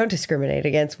 don't discriminate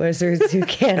against wizards who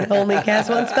can only cast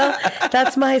one spell.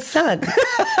 That's my son.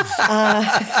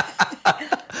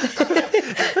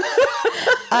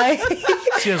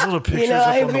 She has little pictures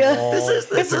I up on the feel- wall.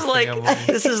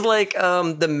 This is like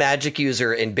the magic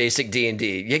user in basic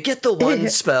D&D. You get the one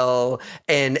spell,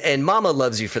 and Mama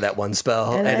loves you for that one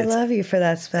spell, And I it's love you for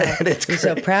that spell. and it's I'm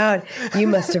so proud. You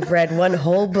must have read one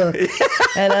whole book.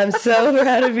 And I'm so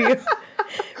proud of you.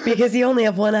 Because you only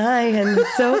have one eye. And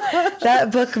so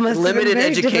that book must limited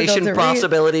have been very education difficult to read.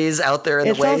 possibilities out there in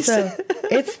It's the waste.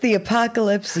 it's the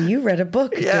apocalypse. You read a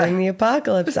book during the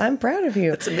apocalypse. I'm proud of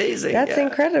you. It's amazing. That's yeah.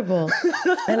 incredible.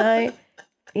 And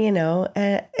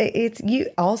it's you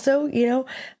also,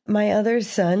 my other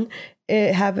son,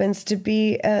 it happens to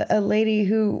be a lady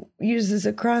who uses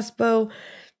a crossbow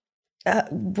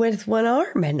with one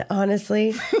arm. And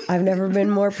honestly, I've never been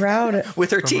more proud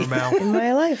With her From her teeth. mouth. in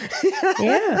my life.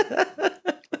 Yeah.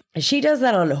 She does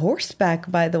that on horseback,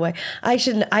 by the way.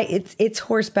 It's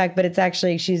horseback, but it's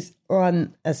actually, she's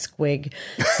on a squig.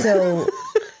 So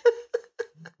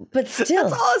but still,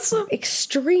 That's awesome.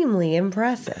 extremely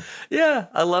impressive. Yeah,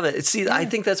 I love it. See, I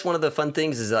think that's one of the fun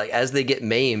things is like as they get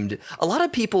maimed, a lot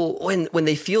of people when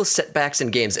they feel setbacks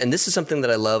in games, and this is something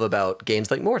that I love about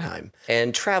games like Mordheim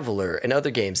and Traveler and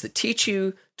other games that teach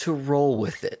you to roll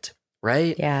with it,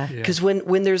 right? Yeah. Because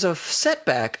when there's a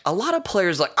setback, a lot of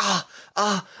players are like,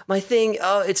 my thing,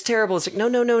 it's terrible. It's like,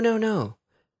 no.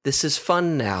 This is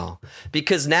fun now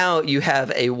because now you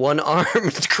have a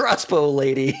one-armed crossbow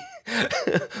lady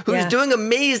who's doing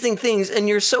amazing things and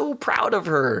you're so proud of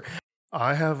her.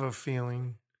 I have a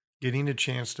feeling getting a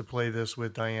chance to play this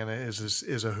with Diana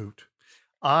is a hoot.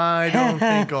 I don't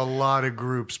think a lot of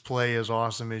groups play as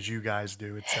awesome as you guys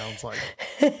do, it sounds like.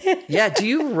 Yeah, do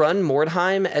you run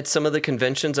Mordheim at some of the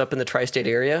conventions up in the tri-state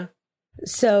area?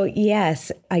 So,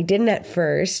 yes, I didn't at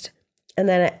first. And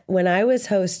then when I was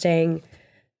hosting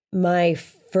my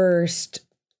first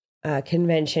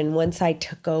convention, once I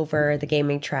took over the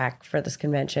gaming track for this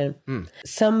convention,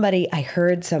 I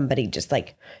heard somebody just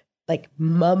like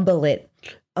mumble it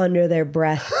under their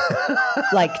breath,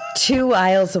 like 2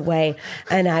 aisles away.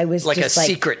 And I was like just a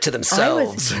secret to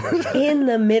themselves. I was in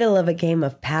the middle of a game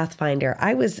of Pathfinder.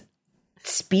 I was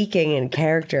speaking in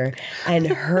character and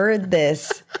heard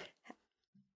this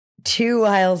 2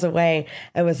 aisles away.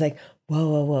 I was like,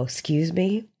 whoa, excuse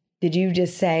me? Did you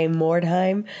just say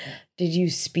Mordheim? Did you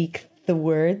speak the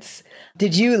words?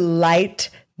 Did you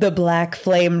light the black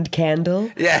flamed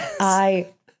candle? Yes.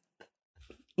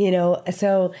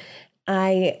 So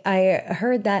I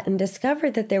heard that and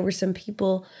discovered that there were some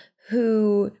people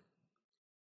who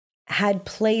had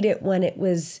played it when it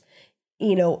was,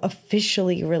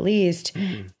 officially released,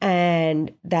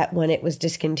 and that when it was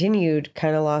discontinued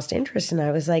kind of lost interest. And I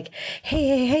was like,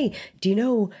 hey, do you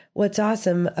know what's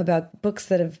awesome about books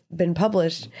that have been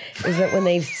published is that when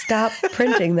they stop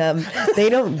printing them, they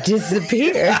don't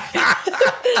disappear.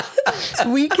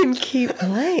 We can keep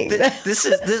playing. This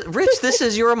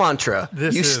is your mantra.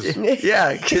 This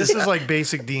is like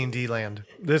basic D&D land.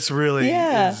 This really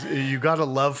is, you got a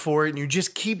love for it and you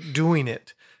just keep doing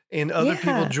it. And other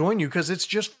people join you because it's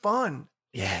just fun.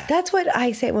 Yeah. That's what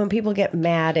I say when people get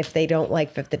mad if they don't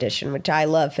like 5th edition, which I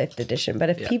love 5th edition. But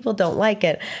if people don't like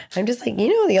it, I'm just like,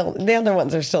 the other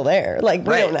ones are still there. Like,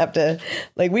 we don't have to,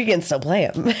 we can still play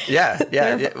them. Yeah.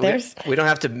 We don't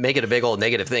have to make it a big old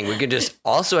negative thing. We can just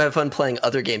also have fun playing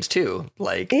other games too.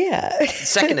 Like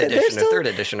 2nd edition or 3rd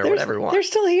edition or whatever we want. They're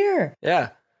still here. Yeah.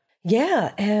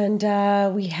 Yeah, and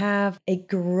we have a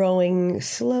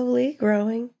slowly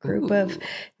growing group of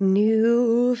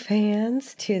new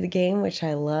fans to the game, which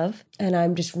I love. And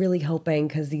I'm just really hoping,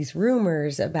 because these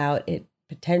rumors about it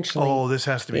potentially this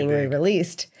has to be being big.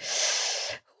 released.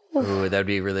 Ooh, that'd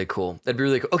be really cool.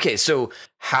 Okay, so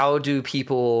how do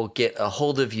people get a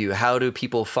hold of you? How do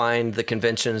people find the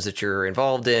conventions that you're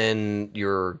involved in,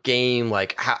 your game?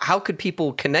 Like, how could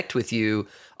people connect with you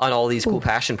on all these cool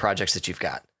passion projects that you've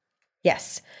got?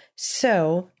 Yes.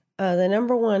 So the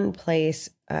number one place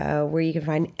where you can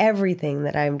find everything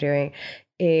that I'm doing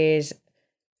is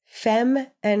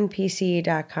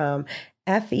femnpc.com,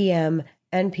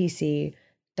 FEMNPC.com.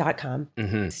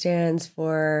 Stands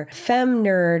for Fem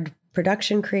Nerd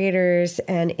Production Creators,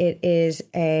 and it is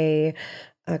a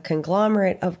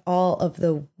conglomerate of all of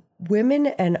the women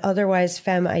and otherwise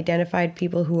femme-identified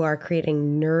people who are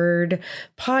creating nerd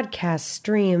podcasts,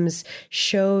 streams,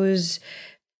 shows,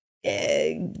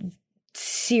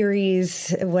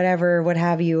 series, whatever, what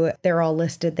have you. They're all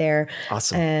listed there.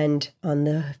 Awesome. And on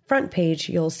the front page,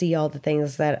 you'll see all the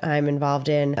things that I'm involved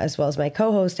in, as well as my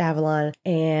co-host Avalon.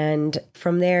 And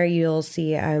from there, you'll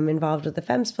see I'm involved with the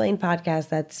Femsplain podcast.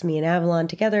 That's me and Avalon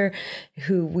together,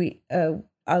 who we, a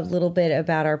little bit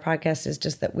about our podcast is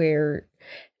just that we're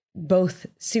both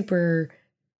super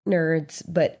nerds,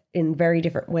 but in very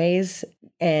different ways.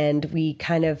 And we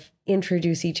kind of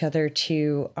introduce each other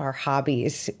to our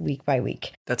hobbies week by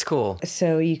week. That's cool.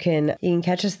 So you can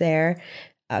catch us there.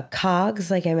 COGS,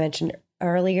 like I mentioned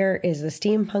earlier, is the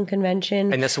steampunk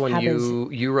convention. And that's when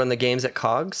you run the games at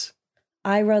COGS?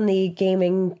 I run the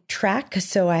gaming track,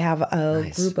 so I have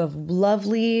a group of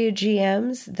lovely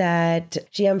GMs that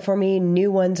GM for me,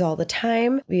 new ones all the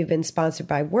time. We've been sponsored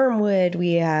by Wormwood.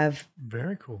 We have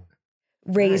very cool.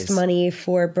 Raised money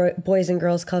for Boys and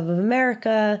Girls Club of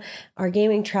America. Our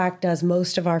gaming track does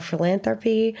most of our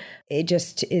philanthropy. It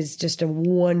just is just a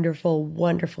wonderful,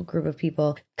 wonderful group of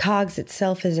people. COGS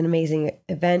itself is an amazing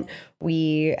event.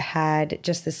 We had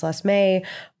just this last May,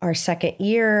 our second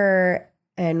year,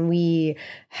 and we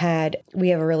have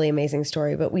a really amazing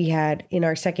story, but we had, in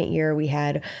our second year, we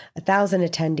had 1,000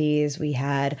 attendees. We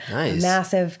had a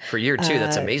massive, for year 2.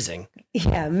 That's amazing.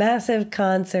 Yeah, massive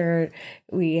concert.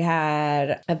 We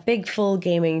had a big full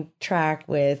gaming track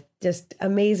with just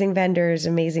amazing vendors,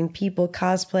 amazing people,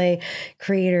 cosplay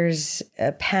creators,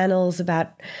 panels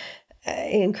about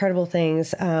incredible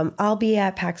things. I'll be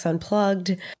at PAX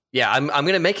Unplugged. Yeah, I'm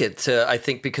going to make it to, I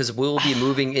think, because we'll be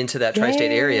moving into that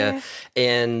tri-state area,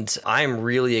 and I'm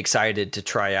really excited to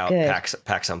try out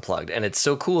PAX Unplugged. And it's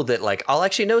so cool that like I'll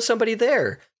actually know somebody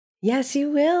there. Yes, you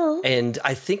will. And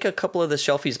I think a couple of the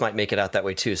Shelfies might make it out that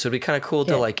way too. So it'd be kind of cool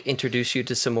to like introduce you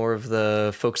to some more of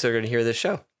the folks that are going to hear this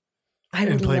show. I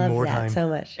would love that so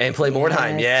much. And play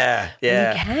Mordheim. Yeah.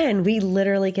 Yeah. We can. We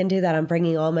literally can do that. I'm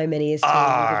bringing all my minis. You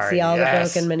can see all the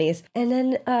broken minis. And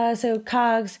then, so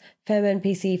COGS,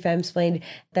 FemNPC, Femsplained.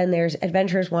 Then there's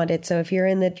Adventurers Wanted. So if you're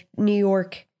in the New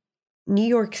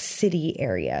York City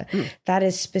area, that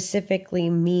is specifically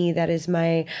me. That is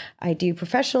I do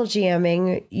professional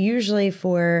GMing, usually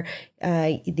for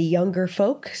the younger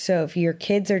folk. So if your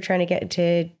kids are trying to get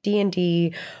into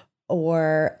D&D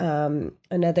or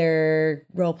another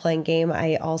role-playing game,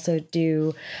 I also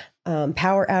do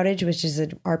Power Outage, which is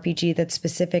an RPG that's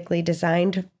specifically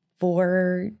designed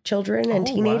for children and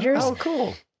teenagers. Wow.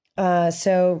 Oh, cool.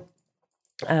 So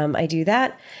I do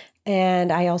that. And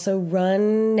I also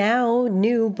run now,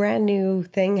 brand new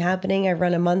thing happening. I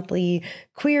run a monthly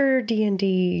queer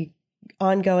D&D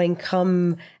ongoing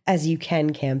Come As You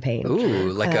Can campaign.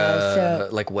 Ooh, like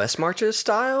like West Marches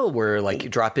style, where like you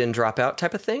drop in, drop out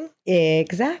type of thing?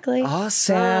 Exactly.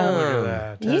 Awesome. Look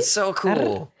at that. That's so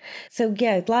cool. So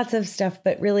yeah, lots of stuff,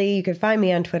 but really you could find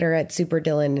me on Twitter at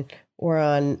SuperDylan or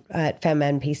at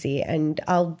FemNPC, and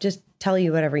I'll just tell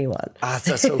you whatever you want.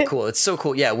 That's so cool. It's so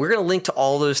cool. Yeah, we're going to link to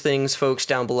all those things, folks,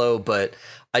 down below, but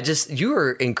you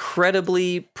are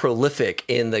incredibly prolific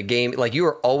in the game. Like you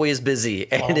are always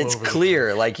busy, and it's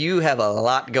clear like you have a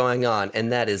lot going on,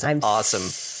 and that is awesome.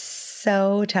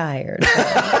 So tired.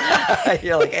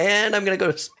 You're like, and I'm going to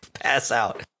go pass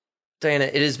out. Diana,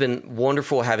 it has been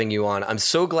wonderful having you on. I'm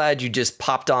so glad you just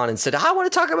popped on and said, I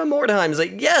want to talk about Mordheim. It's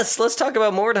like, yes, let's talk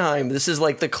about Mordheim. This is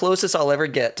like the closest I'll ever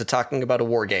get to talking about a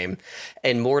war game.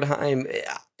 And Mordheim,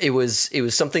 it was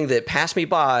something that passed me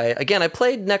by. Again, I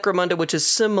played Necromunda, which is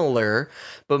similar,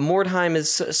 but Mordheim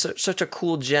is such a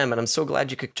cool gem. And I'm so glad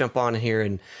you could jump on here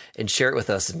and share it with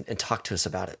us and talk to us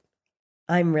about it.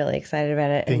 I'm really excited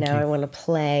about it, and now I want to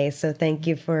play. So thank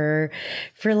you for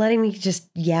letting me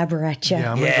just yabber at you.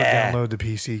 Yeah, I'm going to download the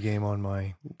PC game on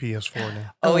my PS4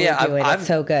 now. Oh yeah, it's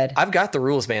so good. I've got the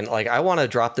rules, man. Like I want to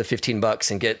drop the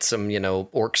 $15 and get some,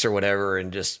 orcs or whatever,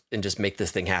 and just make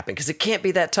this thing happen, because it can't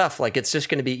be that tough. Like it's just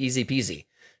going to be easy peasy,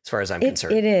 as far as I'm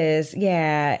concerned. It is,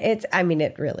 yeah. It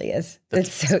really is.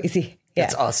 It's so easy. Yeah.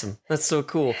 That's awesome. That's so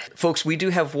cool. Folks, we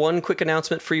do have one quick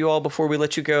announcement for you all before we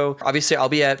let you go. Obviously, I'll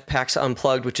be at PAX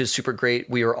Unplugged, which is super great.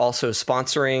 We are also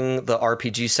sponsoring the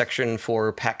RPG section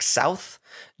for PAX South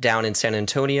down in San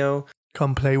Antonio.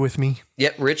 Come play with me.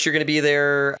 Yep, Rich, you're going to be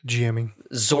there. GMing.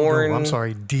 Zorn. Oh, no, I'm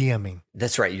sorry, DMing.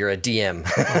 That's right, you're a DM.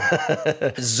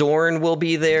 Zorn will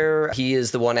be there. He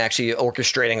is the one actually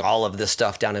orchestrating all of this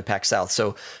stuff down in PAX South.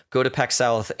 So go to PAX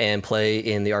South and play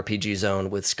in the RPG zone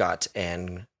with Scott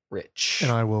and Rich.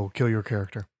 And I will kill your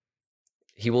character.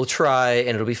 He will try, and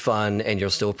it'll be fun, and you'll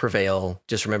still prevail.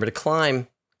 Just remember to climb,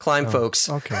 folks.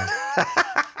 Okay.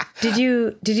 Did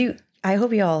you? I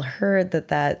hope you all heard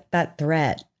that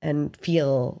threat and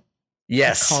feel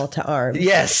a call to arms.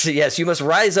 Yes. You must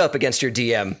rise up against your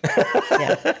DM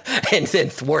and then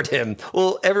thwart him.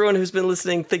 Well, everyone who's been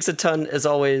listening, thanks a ton as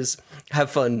always.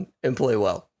 Have fun and play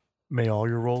well. May all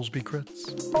your rolls be crits.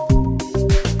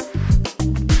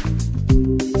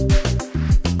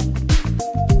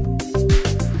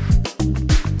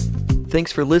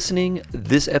 Thanks for listening.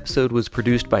 This episode was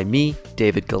produced by me,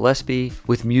 David Gillespie,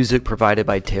 with music provided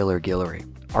by Taylor Guillory.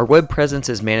 Our web presence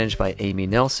is managed by Amy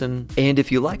Nelson, and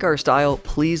if you like our style,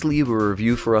 please leave a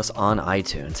review for us on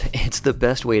iTunes. It's the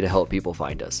best way to help people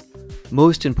find us.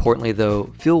 Most importantly though,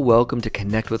 feel welcome to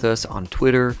connect with us on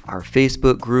Twitter, our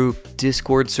Facebook group,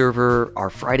 Discord server, our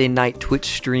Friday night Twitch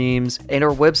streams, and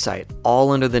our website,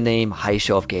 all under the name High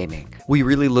Shelf Gaming. We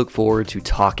really look forward to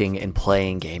talking and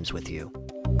playing games with you.